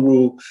number one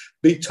rule,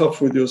 be tough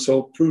with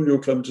yourself, prune your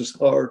clematis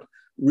hard,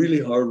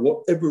 really hard,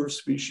 whatever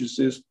species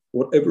it is,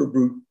 whatever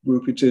group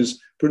it is,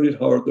 prune it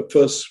hard the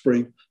first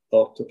spring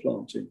after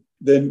planting.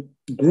 Then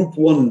group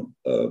one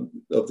of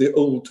the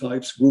old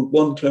types, group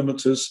one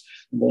clematis,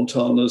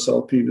 Montanas,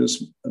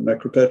 Alpinas, and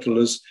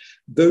Macropetalas,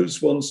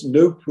 those ones,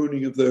 no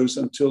pruning of those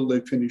until they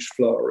finish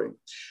flowering.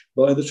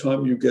 By the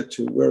time you get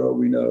to, where are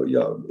we now?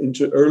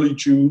 Into early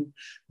June,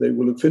 they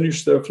will have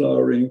finished their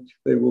flowering.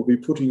 They will be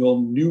putting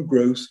on new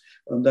growth,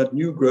 and that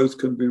new growth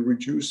can be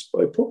reduced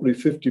by probably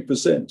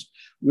 50%.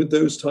 With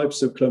those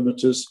types of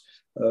clematis,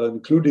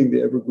 including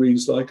the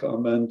evergreens like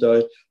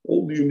Armandi,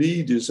 all you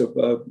need is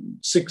about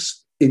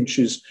 6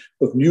 inches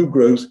of new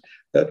growth.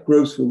 That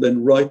growth will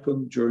then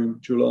ripen during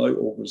July,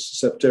 August,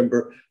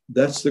 September.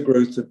 That's the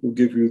growth that will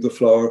give you the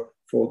flower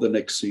for the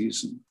next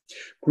season.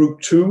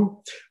 Group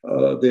two,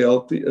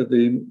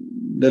 the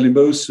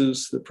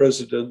Nellimosas, the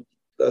President,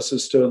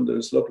 Assistern,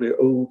 those lovely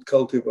old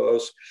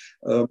cultivars,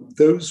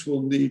 those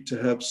will need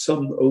to have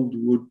some old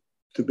wood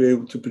to be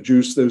able to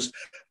produce those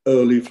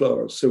early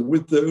flowers. So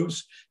with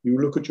those, you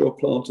look at your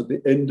plant at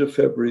the end of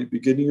February,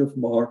 beginning of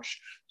March,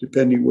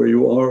 depending where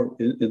you are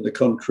in the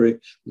country,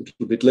 a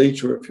little bit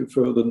later if you're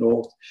further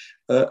north,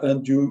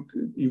 and you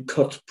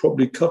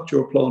probably cut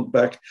your plant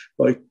back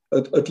by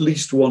at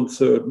least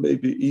 1/3,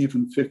 maybe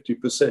even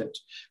 50%.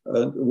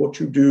 And what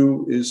you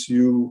do is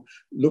you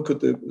look at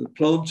the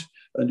plant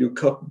and you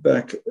cut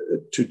back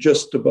to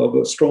just above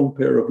a strong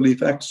pair of leaf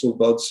axil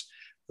buds,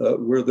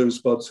 where those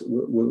buds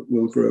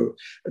will grow.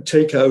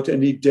 Take out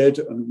any dead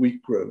and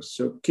weak growth.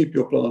 So keep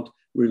your plant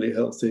really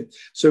healthy.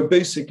 So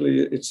basically,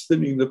 it's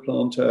thinning the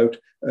plant out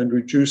and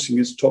reducing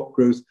its top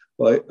growth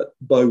by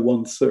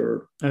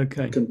 1/3.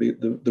 Okay. Can be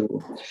the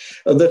rule.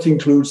 And that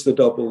includes the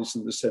doubles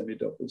and the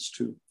semi-doubles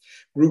too.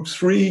 Group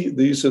 3,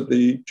 these are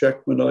the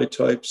Jackmanii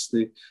types,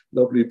 the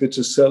lovely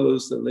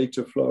Bittercellas, the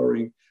later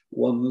flowering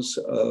ones,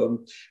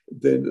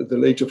 then the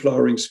later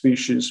flowering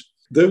species.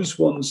 Those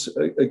ones,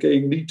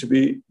 again, need to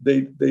be,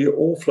 they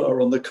all flower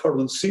on the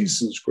current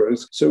season's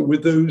growth. So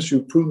with those,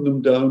 you prune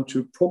them down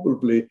to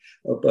probably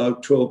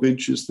about 12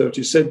 inches,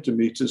 30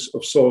 centimeters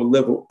of soil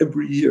level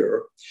every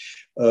year.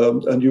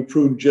 And you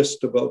prune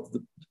just above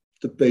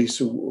the base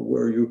of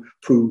where you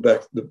prune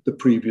back the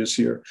previous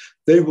year.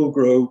 They will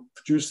grow,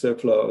 produce their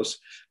flowers,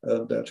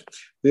 and that.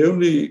 The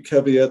only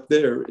caveat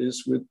there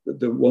is with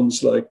the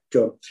ones like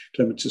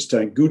Clematis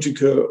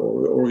tangutica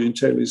or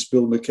Orientalis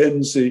Bill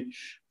Mackenzie,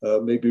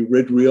 maybe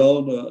Red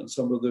Rihanna and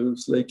some of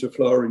those later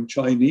flowering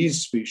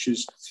Chinese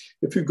species.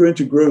 If you're going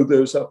to grow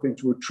those up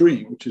into a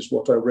tree, which is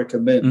what I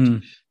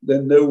recommend,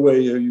 then no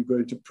way are you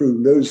going to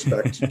prune those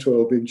back to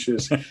 12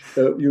 inches.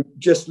 You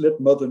just let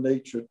Mother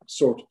Nature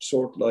sort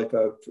life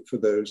out for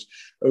those.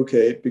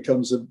 Okay, it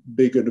becomes a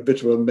big and a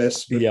bit of a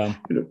mess, but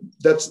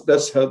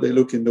that's how they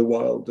look in the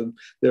wild, and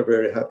they're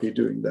very happy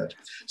doing that.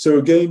 So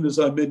again, as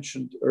I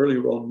mentioned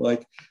earlier on,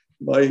 Mike,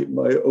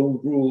 my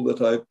old rule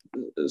that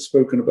I've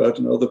spoken about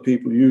and other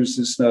people use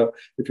this now: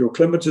 if your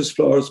clematis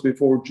flowers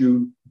before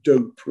June,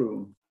 don't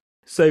prune.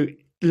 So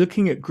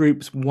looking at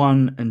groups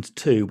 1 and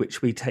 2,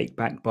 which we take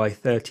back by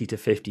 30 to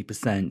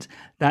 50%,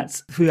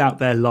 that's throughout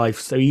their life.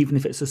 So even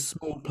if it's a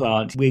small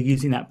plant, we're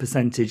using that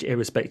percentage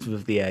irrespective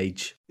of the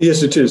age.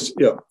 Yes, it is.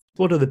 Yeah.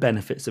 What are the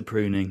benefits of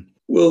pruning?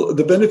 Well,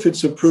 the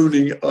benefits of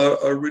pruning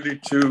are really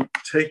to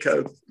take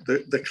out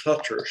the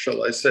clutter,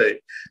 shall I say,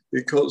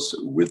 because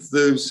with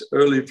those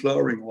early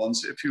flowering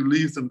ones, if you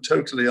leave them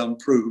totally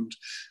unpruned,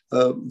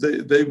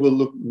 they will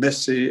look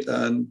messy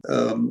and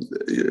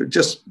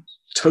just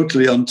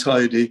totally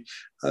untidy.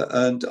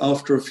 And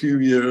after a few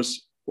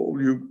years,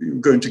 you're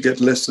going to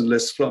get less and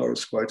less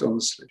flowers, quite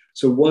honestly.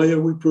 So why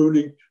are we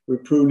pruning? We're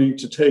pruning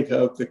to take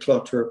out the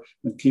clutter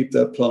and keep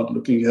that plant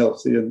looking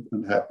healthy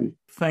and happy.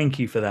 Thank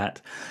you for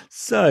that.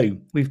 So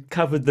we've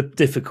covered the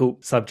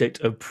difficult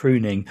subject of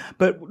pruning,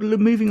 but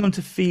moving on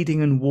to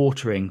feeding and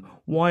watering.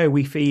 Why are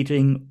we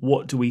feeding?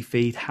 What do we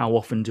feed? How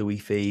often do we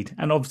feed?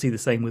 And obviously the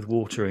same with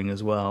watering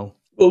as well.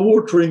 Well,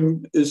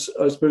 watering is,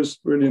 I suppose,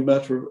 really a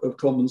matter of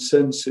common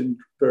sense in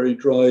very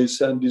dry,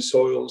 sandy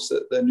soils.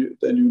 That then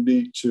you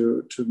need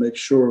to make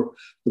sure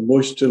the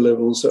moisture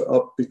levels are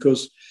up,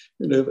 because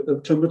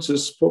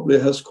clematis probably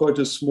has quite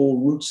a small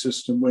root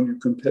system when you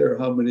compare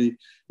how many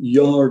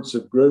yards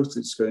of growth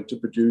it's going to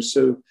produce.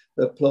 So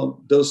that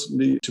plant does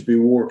need to be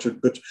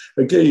watered. But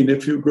again,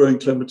 if you're growing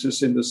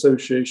clematis in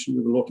association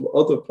with a lot of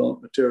other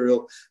plant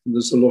material and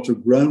there's a lot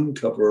of ground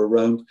cover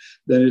around,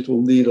 then it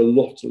will need a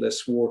lot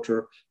less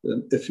water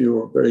than if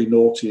you're very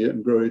naughty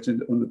and grow it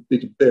on a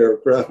big bare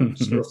ground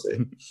sort of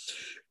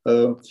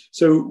thing.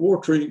 So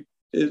watering,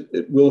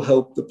 it will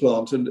help the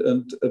plant,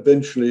 and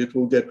eventually it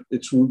will get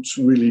its roots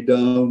really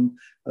down,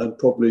 and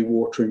probably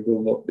watering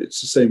will not. It's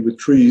the same with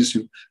trees.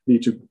 You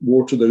need to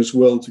water those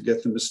well to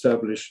get them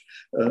established,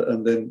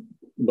 and then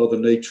Mother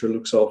Nature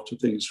looks after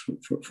things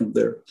from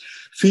there.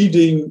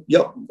 Feeding,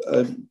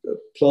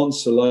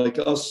 plants are like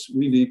us.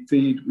 We need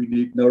feed, we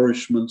need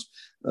nourishment,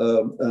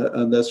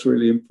 and that's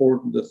really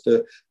important that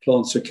the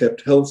plants are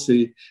kept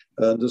healthy.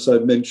 And as I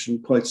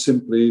mentioned, quite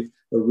simply,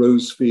 a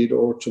rose feed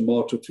or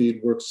tomato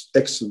feed works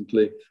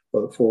excellently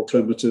for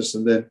clematis,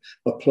 and then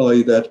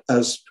apply that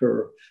as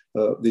per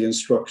the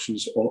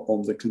instructions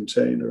on the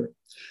container.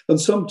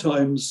 And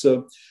sometimes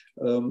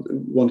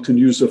one can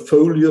use a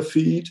foliar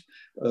feed.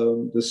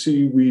 The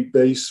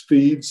seaweed-based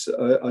feeds,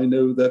 I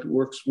know that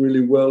works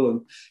really well.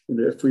 And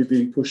if we've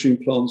been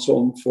pushing plants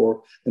on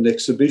for an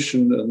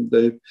exhibition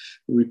and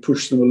we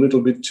push them a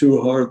little bit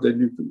too hard,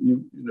 then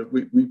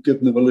we've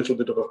given them a little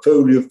bit of a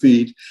foliar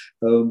feed.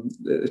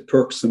 It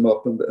perks them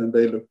up and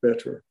they look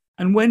better.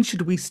 And when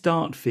should we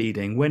start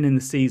feeding? When in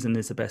the season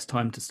is the best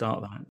time to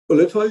start that? Well,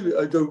 if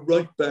I go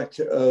right back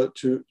to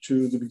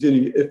the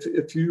beginning,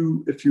 if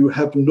you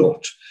have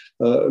not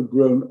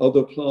grown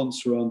other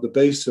plants around the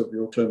base of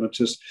your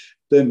clematis,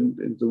 then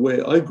the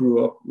way I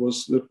grew up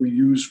was that we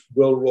used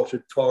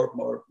well-rotted farm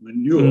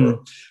manure.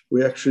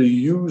 We actually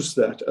use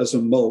that as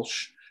a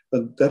mulch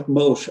And that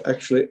mulch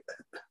actually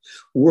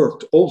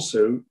worked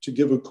also to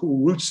give a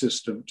cool root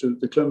system to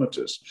the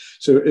clematis.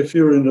 So if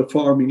you're in a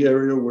farming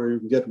area where you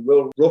can get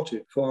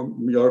well-rotted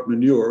farmyard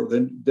manure,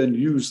 then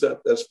use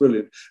that. That's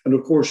brilliant. And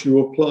of course, you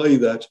apply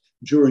that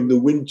during the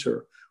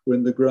winter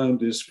when the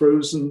ground is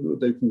frozen.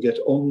 They can get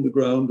on the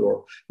ground,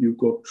 or you've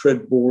got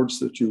tread boards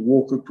that you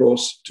walk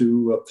across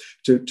to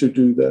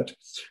do that.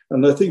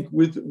 And I think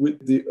with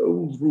the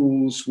old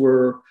rules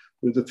were,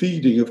 with the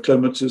feeding of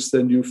clematis,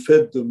 then you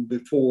fed them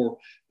before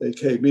they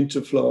came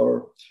into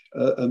flower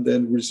and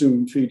then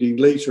resumed feeding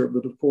later.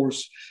 But of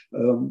course,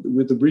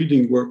 with the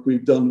breeding work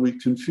we've done, we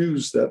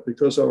confuse that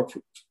because our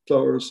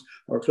flowers,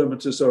 our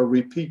clematis are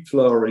repeat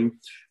flowering.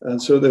 And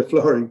so they're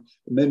flowering,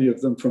 many of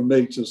them from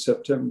May to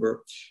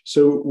September.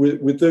 So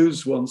with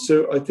those ones,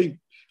 so I think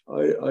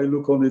I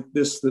look on it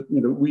that,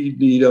 we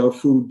need our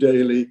food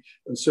daily,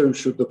 and so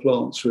should the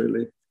plants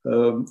really.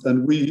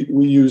 And we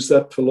use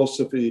that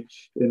philosophy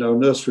in our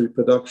nursery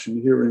production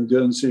here in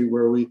Guernsey,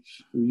 where we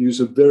use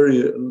a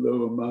very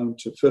low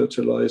amount of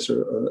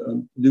fertilizer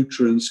and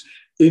nutrients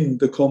in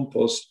the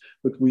compost,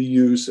 but we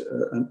use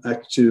an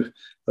active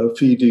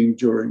feeding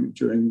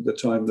during the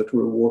time that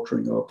we're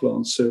watering our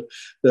plants. So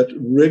that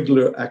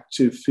regular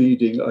active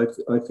feeding,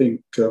 I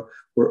think,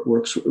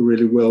 works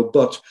really well.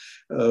 But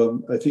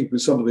I think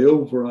with some of the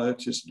old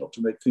varieties, not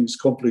to make things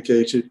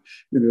complicated,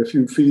 if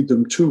you feed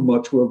them too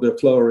much while they're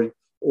flowering,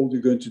 all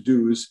you're going to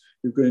do is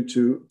you're going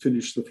to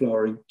finish the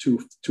flowering too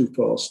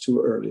fast,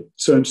 too early.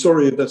 So I'm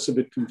sorry if that's a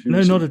bit confusing.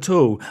 No, not at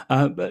all.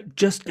 But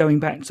just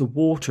going back to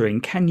watering,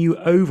 can you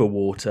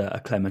overwater a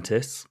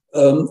clematis?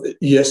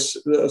 Yes,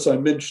 as I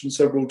mentioned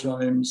several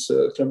times,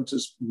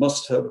 clematis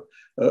must have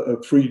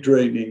a free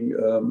draining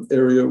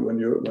area when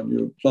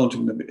you're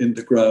planting them in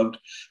the ground.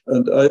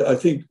 And I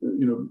think,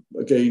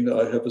 again,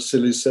 I have a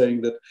silly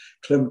saying that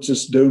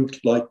clematis don't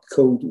like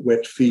cold,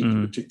 wet feet,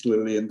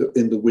 particularly in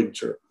the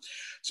winter.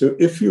 So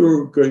if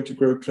you're going to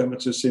grow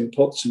clematis in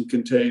pots and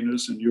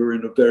containers and you're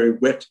in a very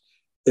wet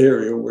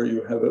area where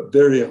you have a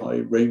very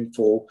high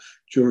rainfall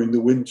during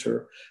the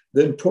winter,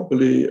 then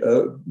probably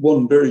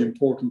one very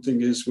important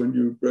thing is when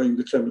you're growing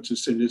the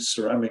clematis in its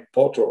ceramic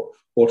pot or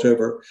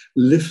whatever,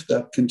 lift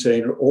that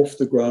container off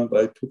the ground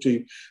by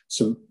putting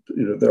some,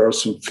 there are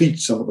some feet,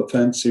 some of the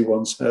fancy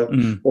ones have,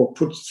 or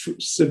put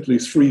simply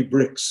 3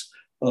 bricks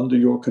under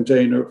your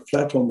container,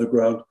 flat on the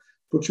ground,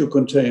 put your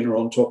container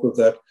on top of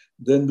that,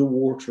 then the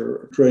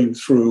water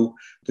drains through.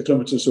 The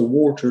clematis are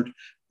watered,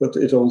 but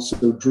it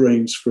also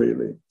drains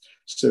freely.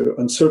 So,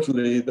 and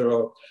certainly there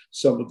are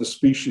some of the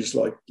species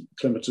like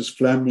Clematis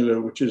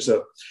flammula, which is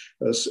a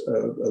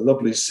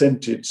lovely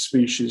scented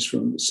species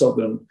from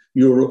southern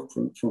Europe,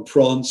 from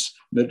France,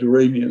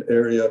 Mediterranean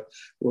area.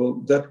 Well,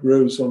 that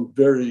grows on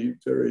very,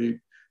 very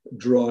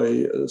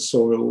dry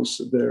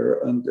soils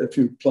there. And if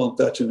you plant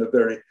that in a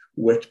very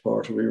wet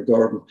part of your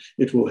garden,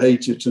 it will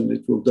hate it and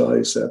it will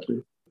die,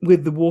 sadly.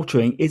 With the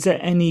watering, is there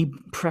any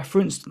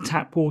preference,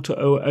 tap water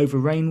over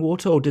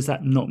rainwater, or does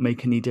that not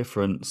make any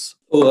difference?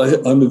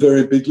 Well, I'm a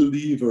very big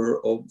believer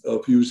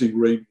of using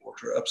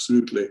rainwater,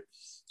 absolutely.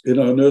 In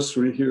our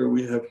nursery here,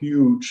 we have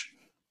huge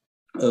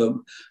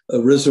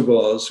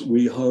reservoirs.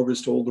 We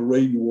harvest all the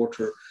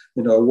rainwater.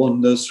 In our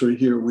one nursery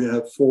here, we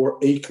have 4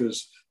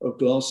 acres of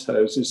glass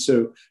houses.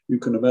 So you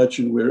can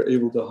imagine we're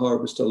able to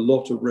harvest a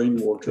lot of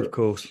rainwater. Of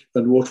course.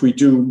 And what we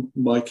do,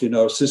 Mike, in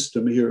our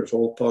system here, is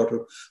all part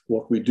of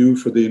what we do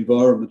for the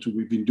environment. And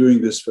we've been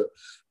doing this for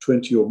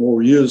 20 or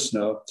more years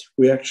now.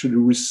 We actually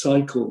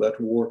recycle that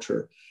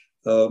water.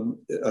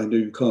 I know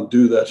you can't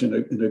do that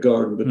in a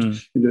garden, but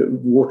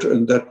water,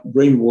 and that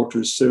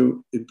rainwater is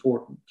so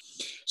important.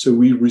 So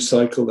we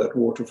recycle that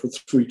water for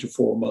 3 to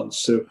 4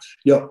 months. So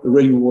yeah, the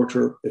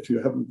rainwater, if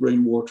you haven't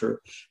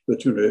rainwater,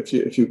 but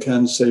if you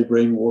can save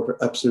rainwater,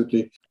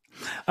 absolutely.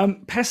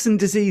 Pests and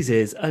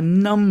diseases. A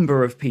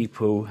number of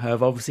people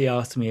have obviously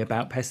asked me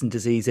about pests and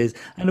diseases.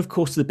 And of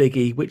course, the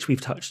biggie, which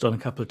we've touched on a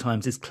couple of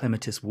times, is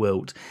clematis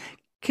wilt.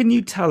 Can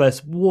you tell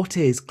us, what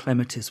is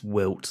clematis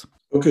wilt?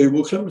 Okay,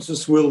 well,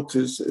 clematis wilt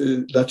is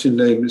Latin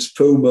name is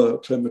Phoma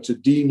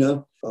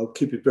clematidina. I'll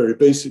keep it very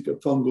basic, a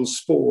fungal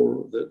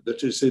spore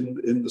that is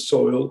in the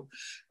soil.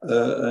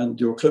 And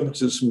your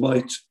clematis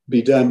might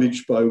be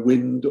damaged by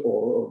wind,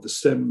 or the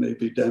stem may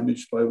be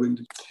damaged by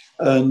wind.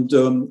 And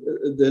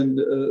then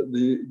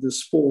the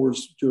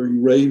spores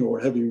during rain or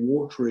heavy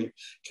watering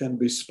can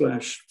be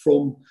splashed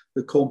from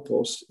the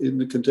compost in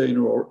the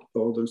container or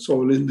the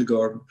soil in the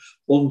garden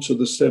onto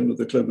the stem of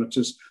the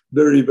clematis.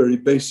 Very, very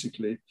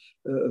basically,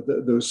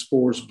 those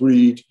spores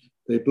breed,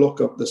 they block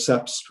up the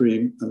sap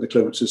stream, and the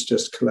clematis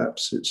just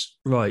collapses.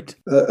 Right.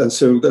 And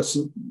so that's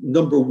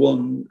number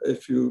one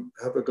if you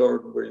have a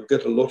garden where you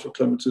get a lot of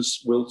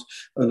clematis wilt.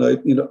 And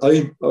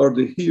I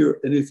hardly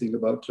hear anything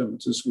about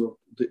clematis wilt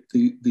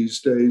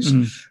these days,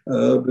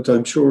 but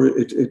I'm sure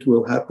it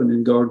will happen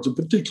in gardens, and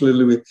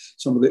particularly with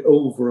some of the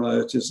old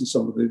varieties and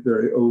some of the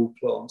very old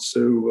plants.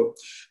 So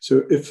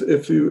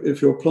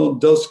if your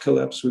plant does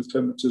collapse with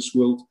clematis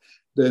wilt,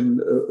 then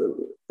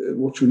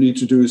what you need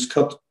to do is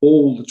cut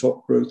all the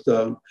top growth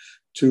down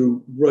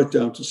right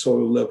down to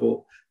soil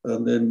level,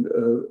 And then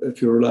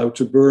if you're allowed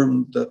to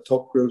burn that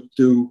top growth,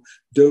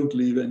 don't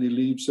leave any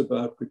leaves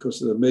about, because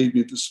there may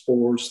be the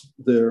spores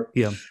there.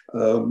 Yeah.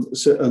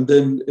 And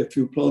then if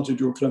you planted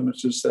your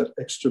clematis that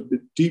extra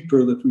bit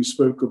deeper that we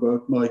spoke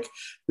about, Mike,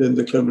 then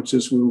the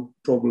clematis will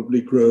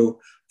probably grow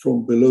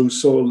from below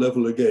soil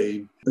level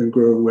again and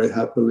grow away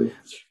happily.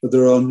 But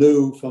there are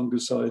no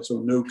fungicides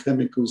or no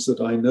chemicals that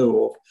I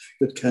know of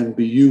that can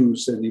be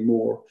used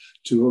anymore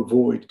to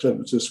avoid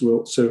clematis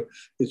wilt. So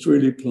it's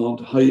really plant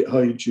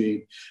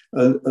hygiene.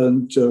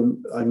 And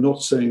I'm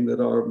not saying that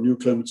our new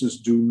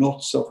clematis do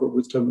not suffer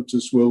with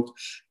clematis wilt,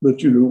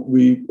 but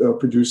we are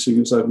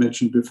producing, as I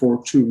mentioned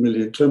before, 2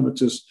 million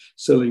clematis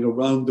selling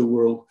around the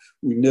world.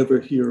 We never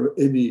hear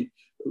any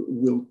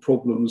wilt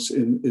problems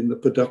in the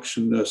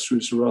production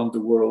nurseries around the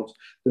world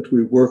that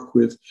we work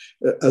with,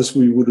 as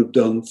we would have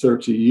done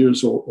 30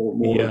 years or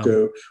more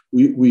ago.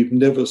 We've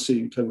never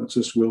seen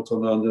clematis wilt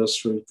on our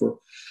nursery for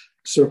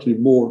certainly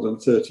more than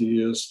 30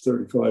 years,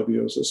 35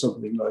 years or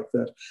something like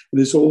that.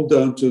 And it's all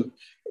down to,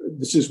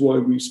 this is why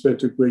we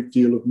spent a great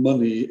deal of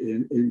money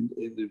in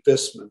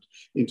investment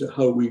into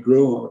how we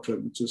grow our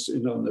clematis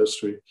in our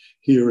nursery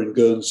here in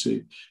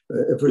Guernsey.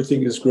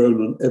 Everything is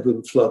grown on ebb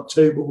and flood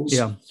tables,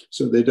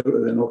 so they're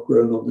not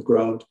grown on the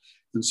ground.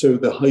 And so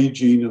the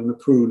hygiene and the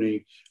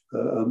pruning,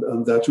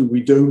 and that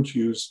we don't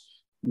use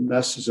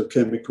masses of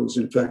chemicals.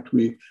 In fact,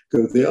 we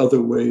go the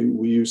other way.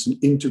 We use an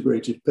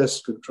integrated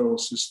pest control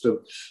system.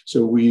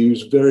 So we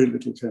use very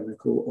little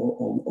chemical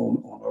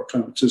on our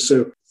clematis.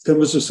 So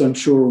clematis, I'm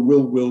sure,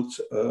 will wilt,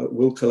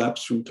 will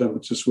collapse from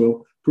clematis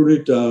wilt.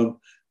 Prune it down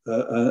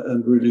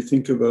and really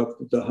think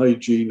about the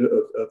hygiene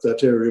of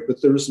that area.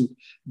 But there isn't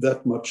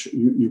that much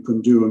you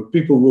can do. And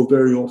people will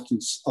very often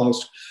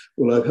ask,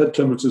 well, I've had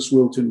clematis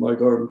wilt in my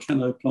garden.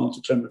 Can I plant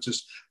a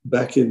clematis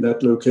back in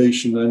that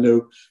location? I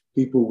know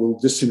people will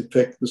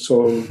disinfect the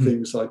soil and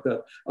things like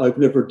that. I've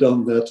never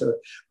done that.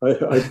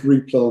 I've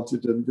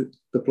replanted and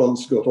the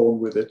plants got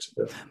on with it.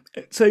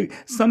 So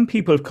some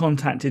people have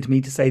contacted me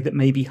to say that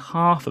maybe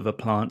half of a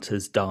plant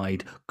has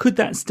died. Could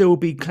that still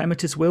be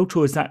clematis wilt,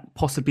 or is that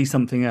possibly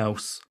something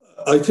else?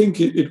 I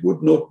think it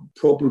would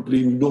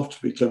probably not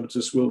be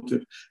clematis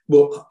wilted.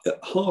 Well,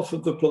 half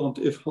of the plant,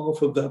 if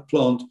half of that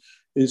plant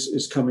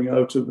is coming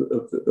out of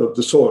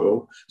the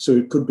soil, so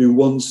it could be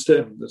one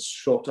stem that's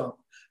shot up,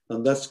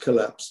 and that's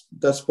collapsed.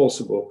 That's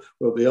possible.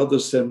 Well, the other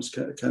stems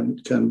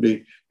can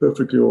be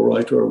perfectly all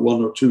right, or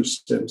one or two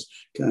stems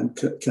can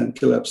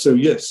collapse. So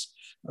yes,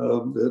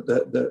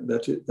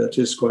 that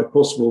is quite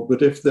possible.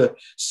 But if the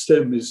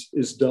stem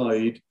is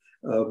died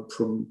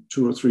from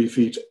 2 or 3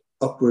 feet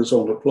upwards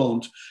on a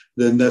plant,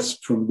 then that's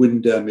from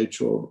wind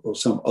damage or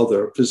some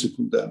other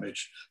physical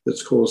damage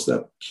that's caused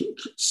that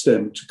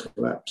stem to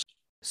collapse.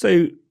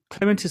 So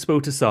clematis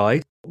wilt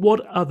aside,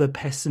 what other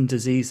pests and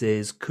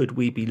diseases could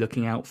we be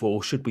looking out for,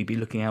 or should we be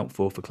looking out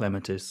for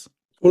clematis?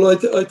 Well,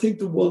 I think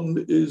the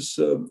one is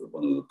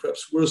one of the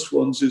perhaps worst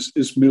ones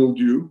is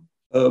mildew,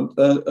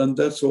 and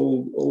that's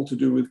all to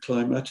do with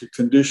climatic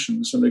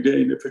conditions. And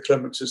again, if a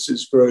clematis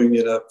is growing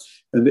in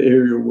an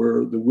area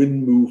where the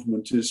wind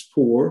movement is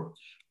poor,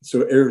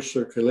 so air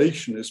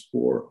circulation is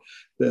poor,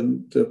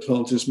 then the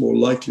plant is more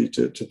likely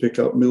to pick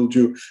up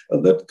mildew.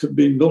 And that could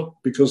be not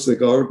because the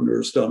gardener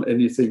has done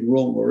anything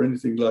wrong or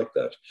anything like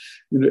that.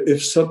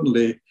 If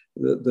suddenly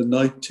the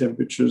night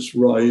temperatures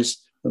rise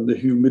and the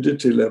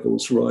humidity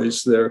levels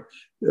rise there,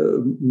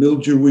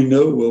 mildew, we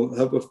know, will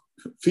have a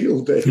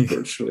field day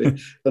virtually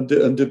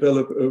and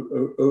develop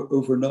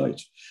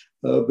overnight.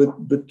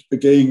 But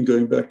again,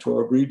 going back to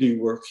our breeding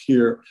work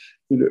here,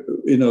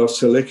 in our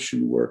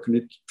selection work,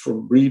 and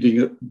from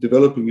breeding,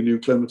 developing a new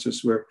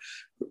clematis, where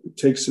it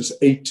takes us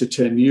 8 to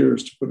 10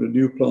 years to put a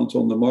new plant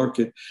on the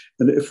market.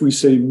 And if we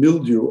say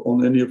mildew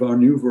on any of our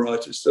new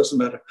varieties, doesn't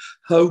matter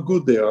how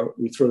good they are,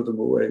 we throw them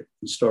away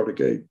and start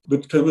again.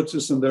 But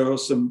clematis, and there are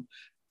some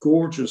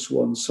gorgeous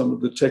ones, some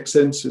of the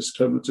Texensis,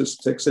 Clematis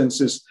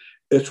Texensis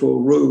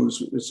Etoile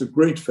Rose, it's a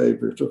great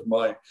favorite of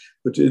mine,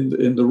 but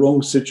in the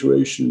wrong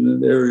situation, in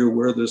an area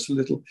where there's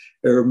little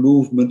air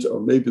movement, or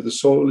maybe the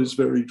soil is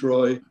very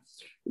dry,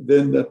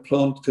 then that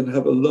plant can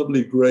have a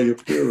lovely grey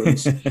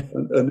appearance.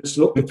 and it's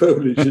not the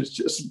foliage, it's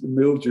just the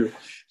mildew.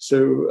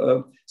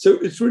 So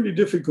it's really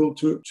difficult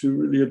to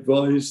really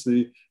advise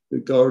the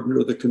gardener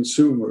or the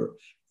consumer.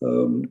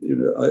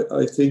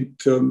 I think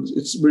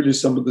it's really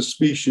some of the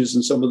species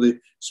and some of the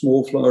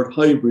small flowered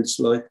hybrids,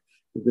 like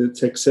the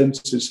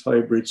Texensis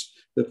hybrids,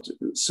 that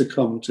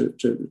succumb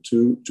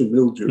to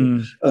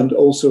mildew. And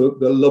also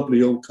the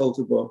lovely old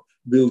cultivar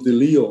Ville de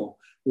Lyon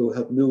will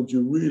have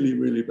mildew really,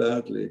 really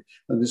badly,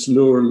 and its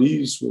lower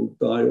leaves will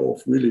die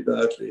off really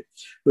badly.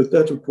 But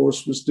that, of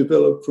course, was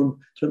developed from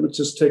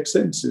Clematis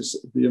texensis,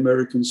 the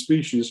American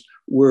species,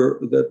 where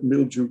that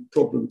mildew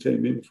problem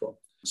came in from.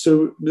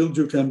 So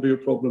mildew can be a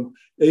problem.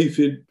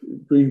 Aphid,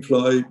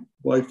 greenfly,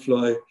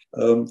 whitefly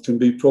can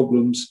be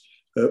problems.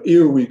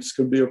 Earwigs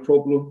can be a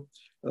problem.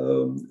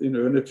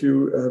 And if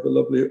you have a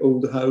lovely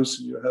old house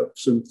and you have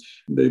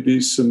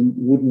maybe some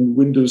wooden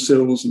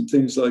windowsills and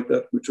things like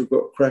that, which have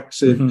got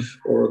cracks in,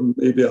 or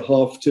maybe a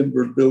half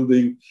timbered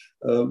building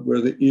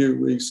where the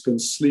earwigs can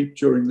sleep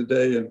during the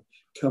day and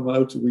come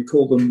out, we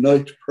call them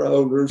night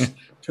prowlers,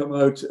 come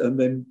out and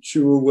then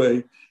chew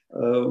away.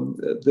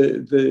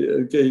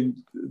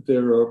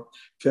 There are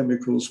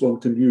chemicals one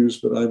can use,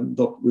 but I'm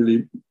not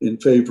really in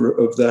favor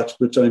of that.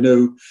 But I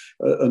know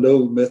an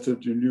old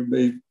method, and you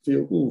may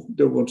feel,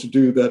 don't want to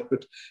do that.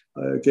 But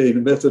again,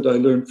 a method I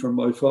learned from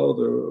my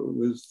father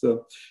was,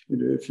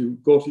 if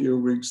you've got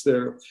earwigs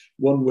there,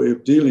 one way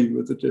of dealing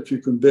with it, if you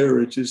can bear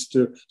it, is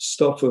to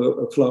stuff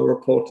a flower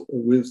pot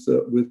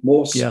with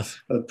moss, yes,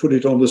 and put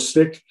it on a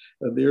stick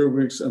and the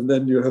earwigs, and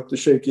then you have to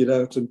shake it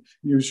out and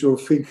use your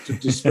feet to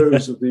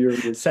dispose of the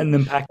earwigs. Send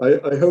them back.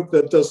 I hope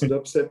that doesn't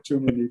upset too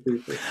many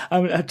people.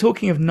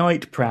 Talking of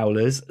night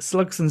prowlers,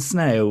 slugs and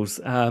snails,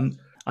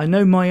 I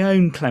know my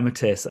own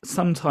clematis,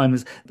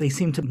 sometimes they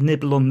seem to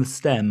nibble on the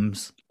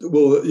stems.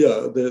 Well,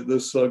 yeah, the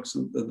slugs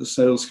and the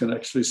snails can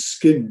actually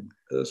skin,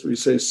 as we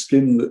say,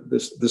 skin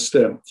the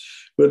stem.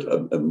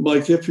 But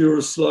Mike, if you're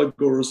a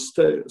slug or a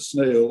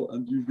snail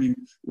and you've been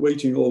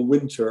waiting all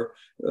winter,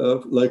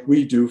 like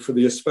we do, for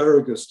the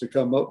asparagus to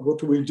come up, what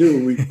do?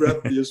 We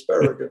grab the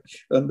asparagus,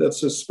 and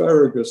that's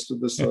asparagus to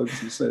the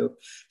slugs and snails.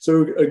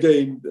 So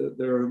again,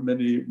 there are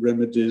many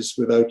remedies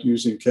without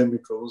using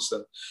chemicals,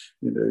 and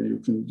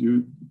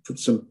you put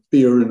some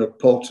beer in a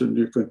pot, and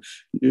you can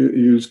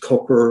use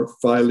copper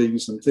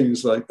filings and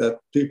things like that.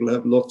 People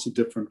have lots of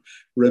different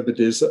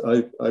remedies.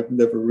 I've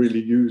never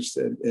really used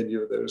any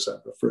of those,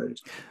 I'm afraid.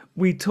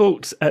 We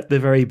talked at the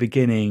very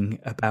beginning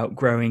about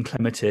growing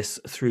clematis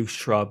through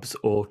shrubs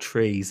or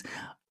trees.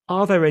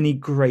 Are there any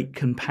great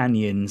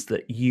companions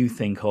that you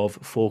think of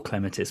for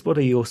clematis? What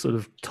are your sort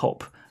of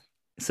top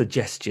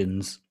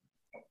suggestions?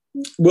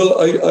 Well,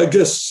 I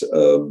guess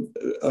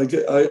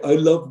I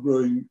love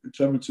growing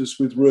clematis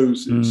with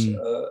roses,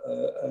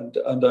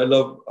 and I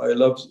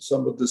love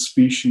some of the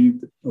species,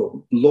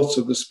 lots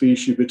of the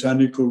species,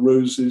 botanical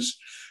roses.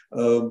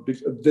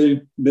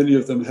 Many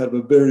of them have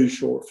a very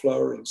short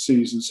flowering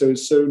season, so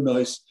it's so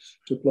nice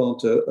to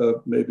plant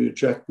maybe a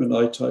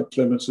Jackmanite type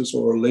clematis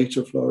or a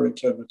later flowering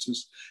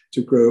clematis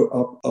to grow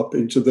up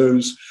into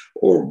those,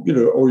 or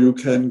you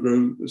can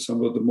grow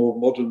some of the more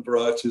modern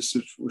varieties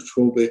which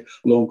will be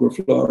longer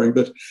flowering.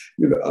 But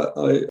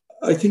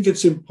I think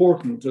it's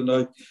important,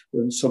 and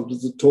in some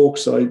of the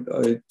talks I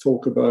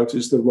talk about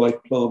is the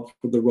right plant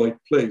for the right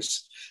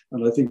place.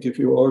 And I think if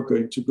you are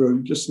going to grow,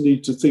 you just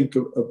need to think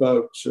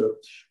about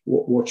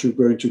what you're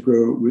going to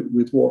grow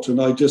with what. And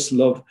I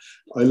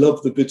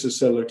love the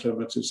Bittercella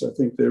clematis. I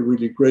think they're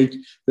really great.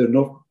 They're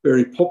not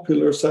very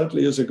popular,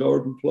 sadly, as a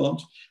garden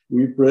plant.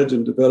 We bred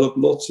and developed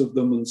lots of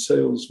them, and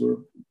sales were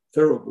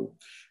terrible.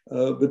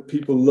 But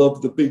people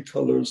love the big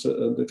colours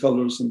and the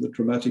colours and the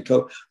dramatic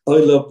colour. I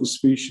love the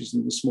species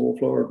and the small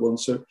flowered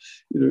ones. So,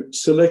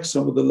 select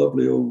some of the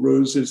lovely old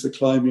roses, the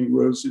climbing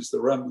roses, the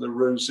rambler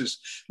roses,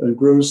 and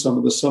grow some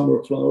of the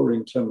summer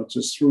flowering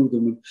clematis through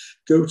them. And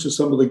go to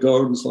some of the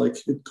gardens like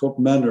Hidcote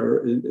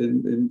Manor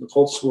in the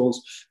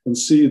Cotswolds and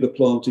see the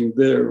planting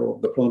there, or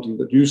the planting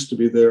that used to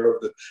be there,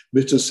 of the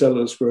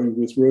Bittercellas growing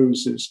with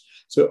roses.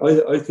 So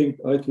I think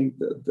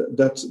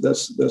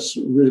that's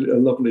really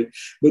lovely.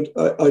 But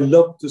I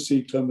love to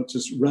see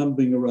clematis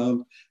rambling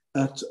around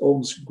at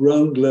almost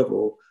ground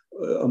level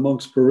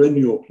amongst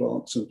perennial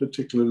plants, and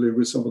particularly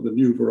with some of the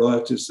new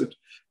varieties that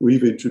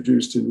we've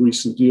introduced in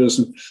recent years.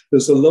 And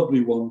there's a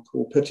lovely one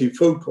called Petit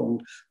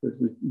Faucon.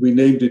 We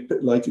named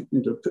it like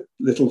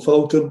Little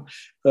Falcon,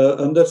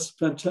 and that's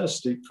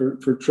fantastic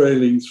for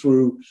trailing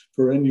through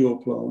perennial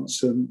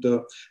plants. And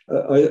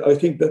I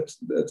think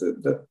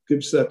that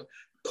gives that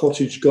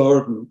cottage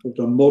garden,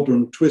 a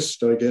modern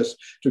twist, I guess,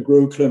 to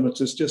grow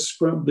clematis, just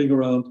scrambling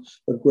around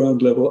at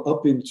ground level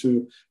up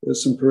into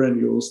some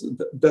perennials.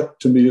 That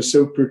to me is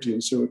so pretty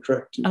and so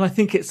attractive. And I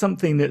think it's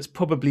something that's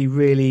probably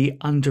really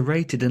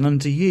underrated and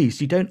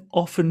underused. You don't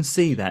often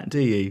see that,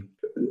 do you?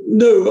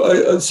 No,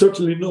 I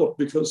certainly not,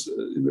 because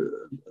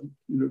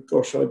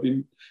gosh, I've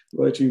been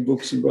writing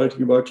books and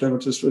writing about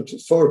clematis for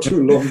far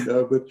too long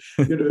now. But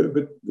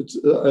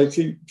but I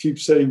keep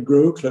saying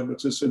grow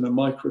clematis in a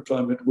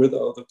microclimate with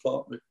other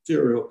plant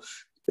material.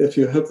 If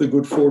you have the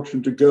good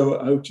fortune to go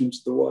out into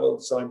the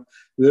wilds, I'm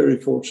very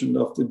fortunate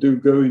enough to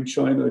go in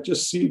China. I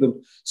just see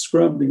them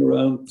scrambling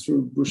around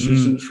through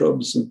bushes and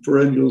shrubs and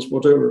perennials,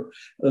 whatever.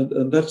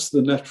 And that's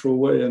the natural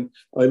way. And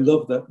I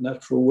love that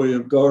natural way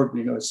of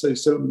gardening. I say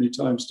so many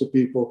times to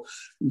people,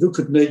 look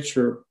at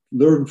nature,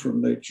 learn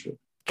from nature.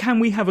 Can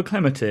we have a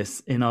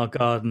clematis in our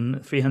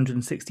garden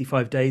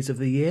 365 days of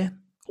the year?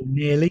 Or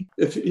nearly?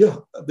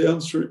 The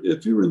answer,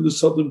 if you're in the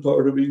southern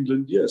part of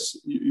England, yes,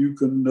 you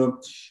can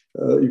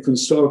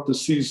start the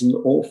season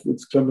off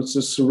with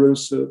Clematis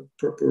cerosa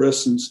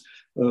purpurescens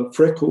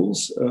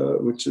Freckles,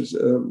 which is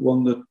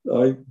one that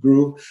I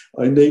grew.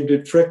 I named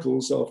it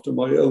Freckles after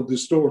my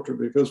eldest daughter,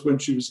 because when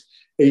she was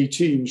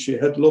 18, she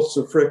had lots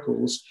of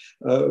freckles.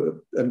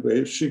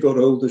 Anyway, as she got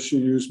older, she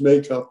used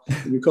makeup,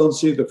 and you can't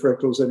see the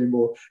freckles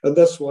anymore. And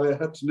that's why I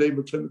had to name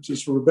her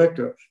Clematis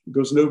Rebecca,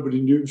 because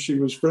nobody knew she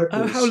was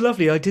Freckles. Oh, how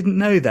lovely. I didn't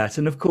know that.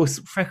 And of course,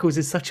 Freckles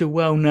is such a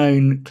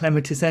well-known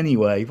clematis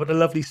anyway. What a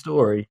lovely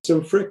story.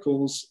 So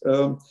Freckles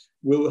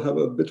will have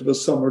a bit of a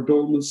summer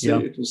dormancy. Yeah.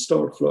 It will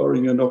start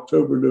flowering in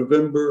October,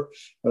 November,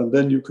 and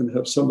then you can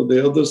have some of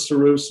the other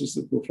cirrhoses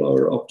that will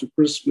flower up to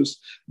Christmas.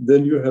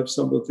 Then you have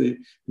some of the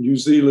New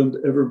Zealand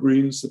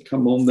evergreens that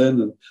come on then,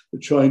 and the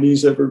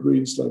Chinese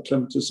evergreens like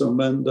Clematis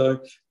armandi.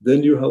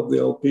 Then you have the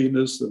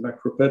alpinas, the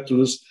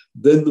macropetalus,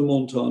 then the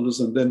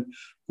montanas, and then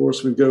of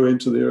course, we go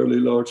into the early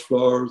large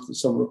flowers, the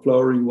summer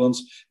flowering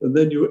ones, and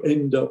then you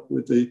end up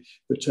with the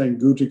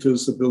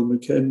Tanguticas, the Bill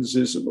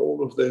Mackenzies, and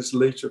all of those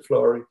later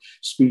flowering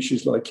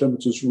species like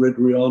Clematis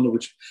redriana,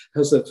 which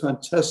has that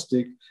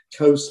fantastic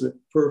cowslip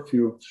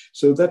perfume.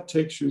 So that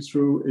takes you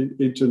through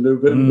into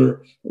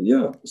November.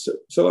 Yeah,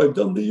 so I've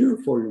done the year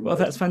for you. Well,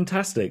 that's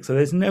fantastic. So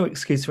there's no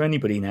excuse for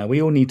anybody now.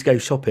 We all need to go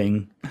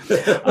shopping.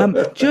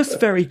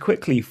 Just very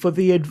quickly, for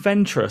the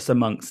adventurous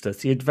amongst us,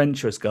 the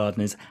adventurous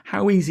gardeners,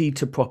 how easy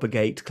to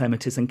propagate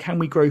clematis, and can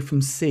we grow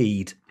from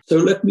seed? So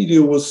let me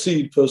deal with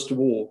seed first of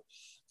all.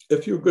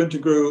 If you're going to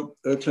grow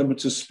a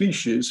clematis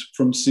species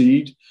from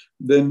seed,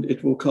 then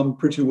it will come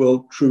pretty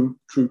well true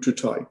to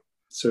type.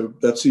 So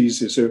that's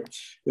easy. So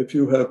if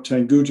you have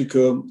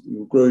Tangutica,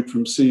 you grow it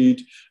from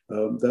seed,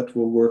 that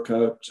will work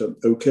out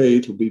okay.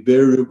 It'll be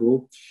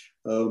variable.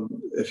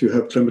 If you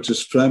have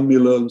Clematis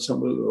flammula and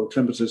or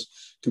Clematis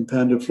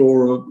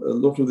campandiflora, a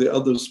lot of the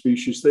other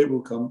species, they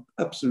will come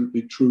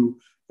absolutely true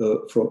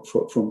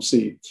from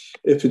seed.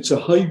 If it's a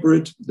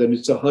hybrid, then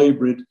it's a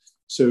hybrid.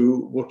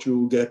 So what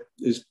you'll get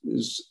is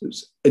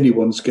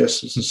anyone's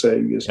guess, as the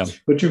saying is,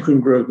 but you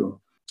can grow them.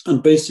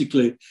 And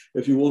basically,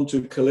 if you want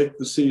to collect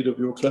the seed of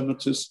your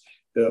clematis,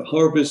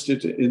 harvest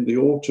it in the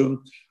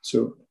autumn,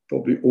 so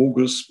probably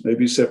August,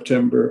 maybe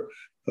September,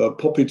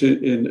 pop it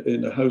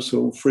in a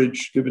household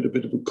fridge, give it a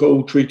bit of a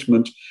cold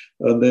treatment,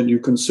 and then you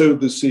can sow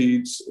the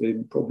seeds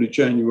in probably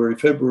January,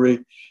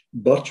 February,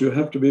 but you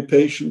have to be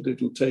patient.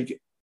 It'll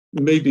take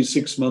maybe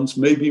 6 months,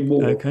 maybe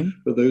more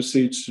for those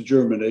seeds to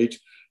germinate,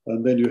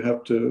 and then you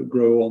have to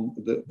grow on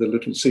the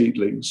little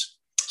seedlings.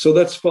 So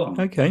that's fun.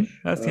 Okay,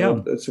 that's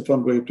That's a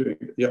fun way of doing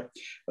it. Yeah.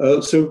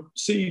 So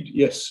seed,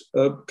 yes.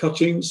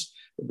 Cuttings,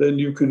 then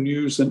you can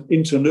use an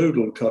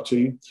internodal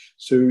cutting.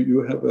 So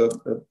you have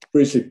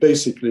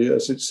basically,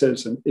 as it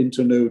says, an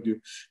internode.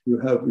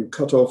 You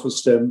cut off a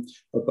stem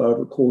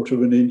about 1/4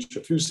 of an inch,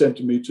 a few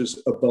centimeters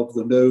above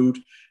the node,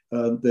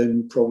 and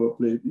then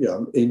probably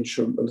an inch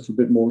or a little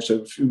bit more,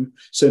 so a few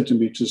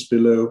centimeters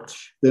below.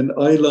 Then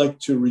I like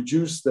to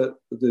reduce the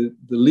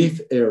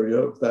leaf area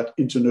of that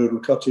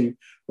internodal cutting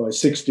by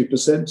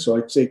 60%. So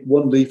I take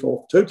one leaf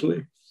off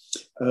totally,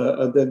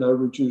 and then I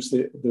reduce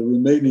the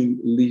remaining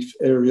leaf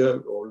area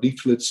or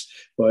leaflets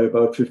by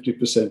about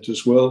 50%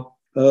 as well.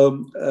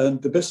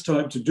 And the best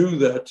time to do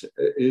that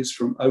is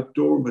from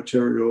outdoor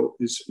material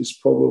is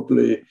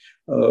probably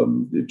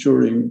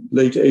during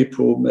late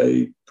April,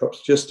 May,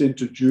 perhaps just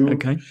into June.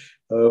 Okay.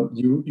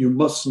 You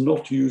must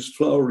not use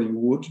flowering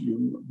wood.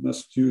 You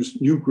must use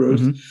new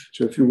growth.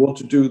 So if you want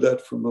to do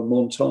that from a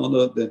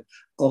montana, then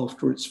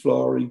after it's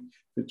flowering.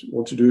 If you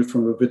want to do it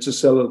from a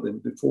Vitacella, then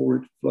before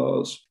it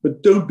flowers.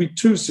 But don't be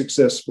too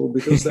successful,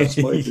 because that's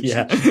my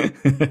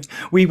business.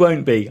 We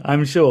won't be,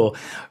 I'm sure.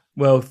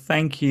 Well,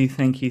 thank you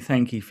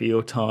for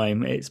your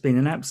time. It's been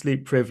an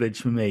absolute privilege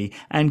for me.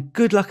 And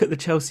good luck at the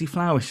Chelsea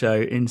Flower Show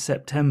in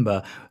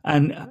September.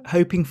 And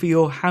hoping for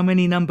your, how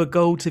many number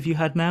golds have you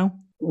had now?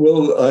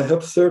 Well, I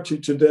have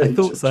 30 today. I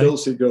thought so.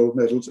 Chelsea gold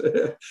medals.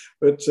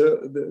 But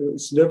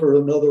it's never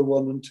another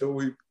one until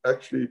we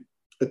actually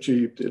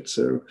achieved it.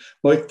 So,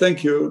 Mike,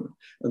 thank you.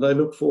 And I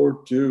look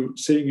forward to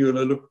seeing you, and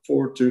I look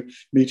forward to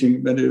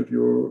meeting many of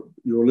your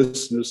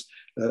listeners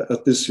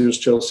at this year's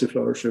Chelsea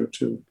Flower Show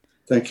too.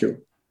 Thank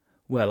you.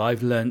 Well,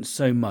 I've learnt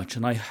so much,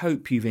 and I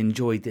hope you've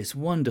enjoyed this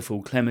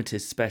wonderful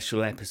Clematis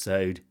special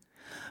episode.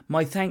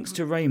 My thanks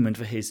to Raymond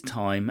for his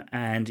time,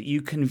 and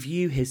you can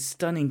view his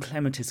stunning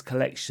clematis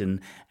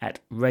collection at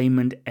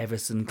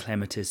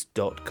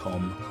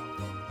raymondeversonsclematis.com.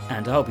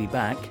 And I'll be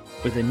back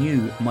with a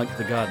new Mike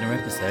the Gardener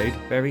episode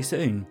very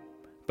soon.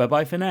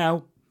 Bye-bye for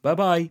now.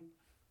 Bye-bye.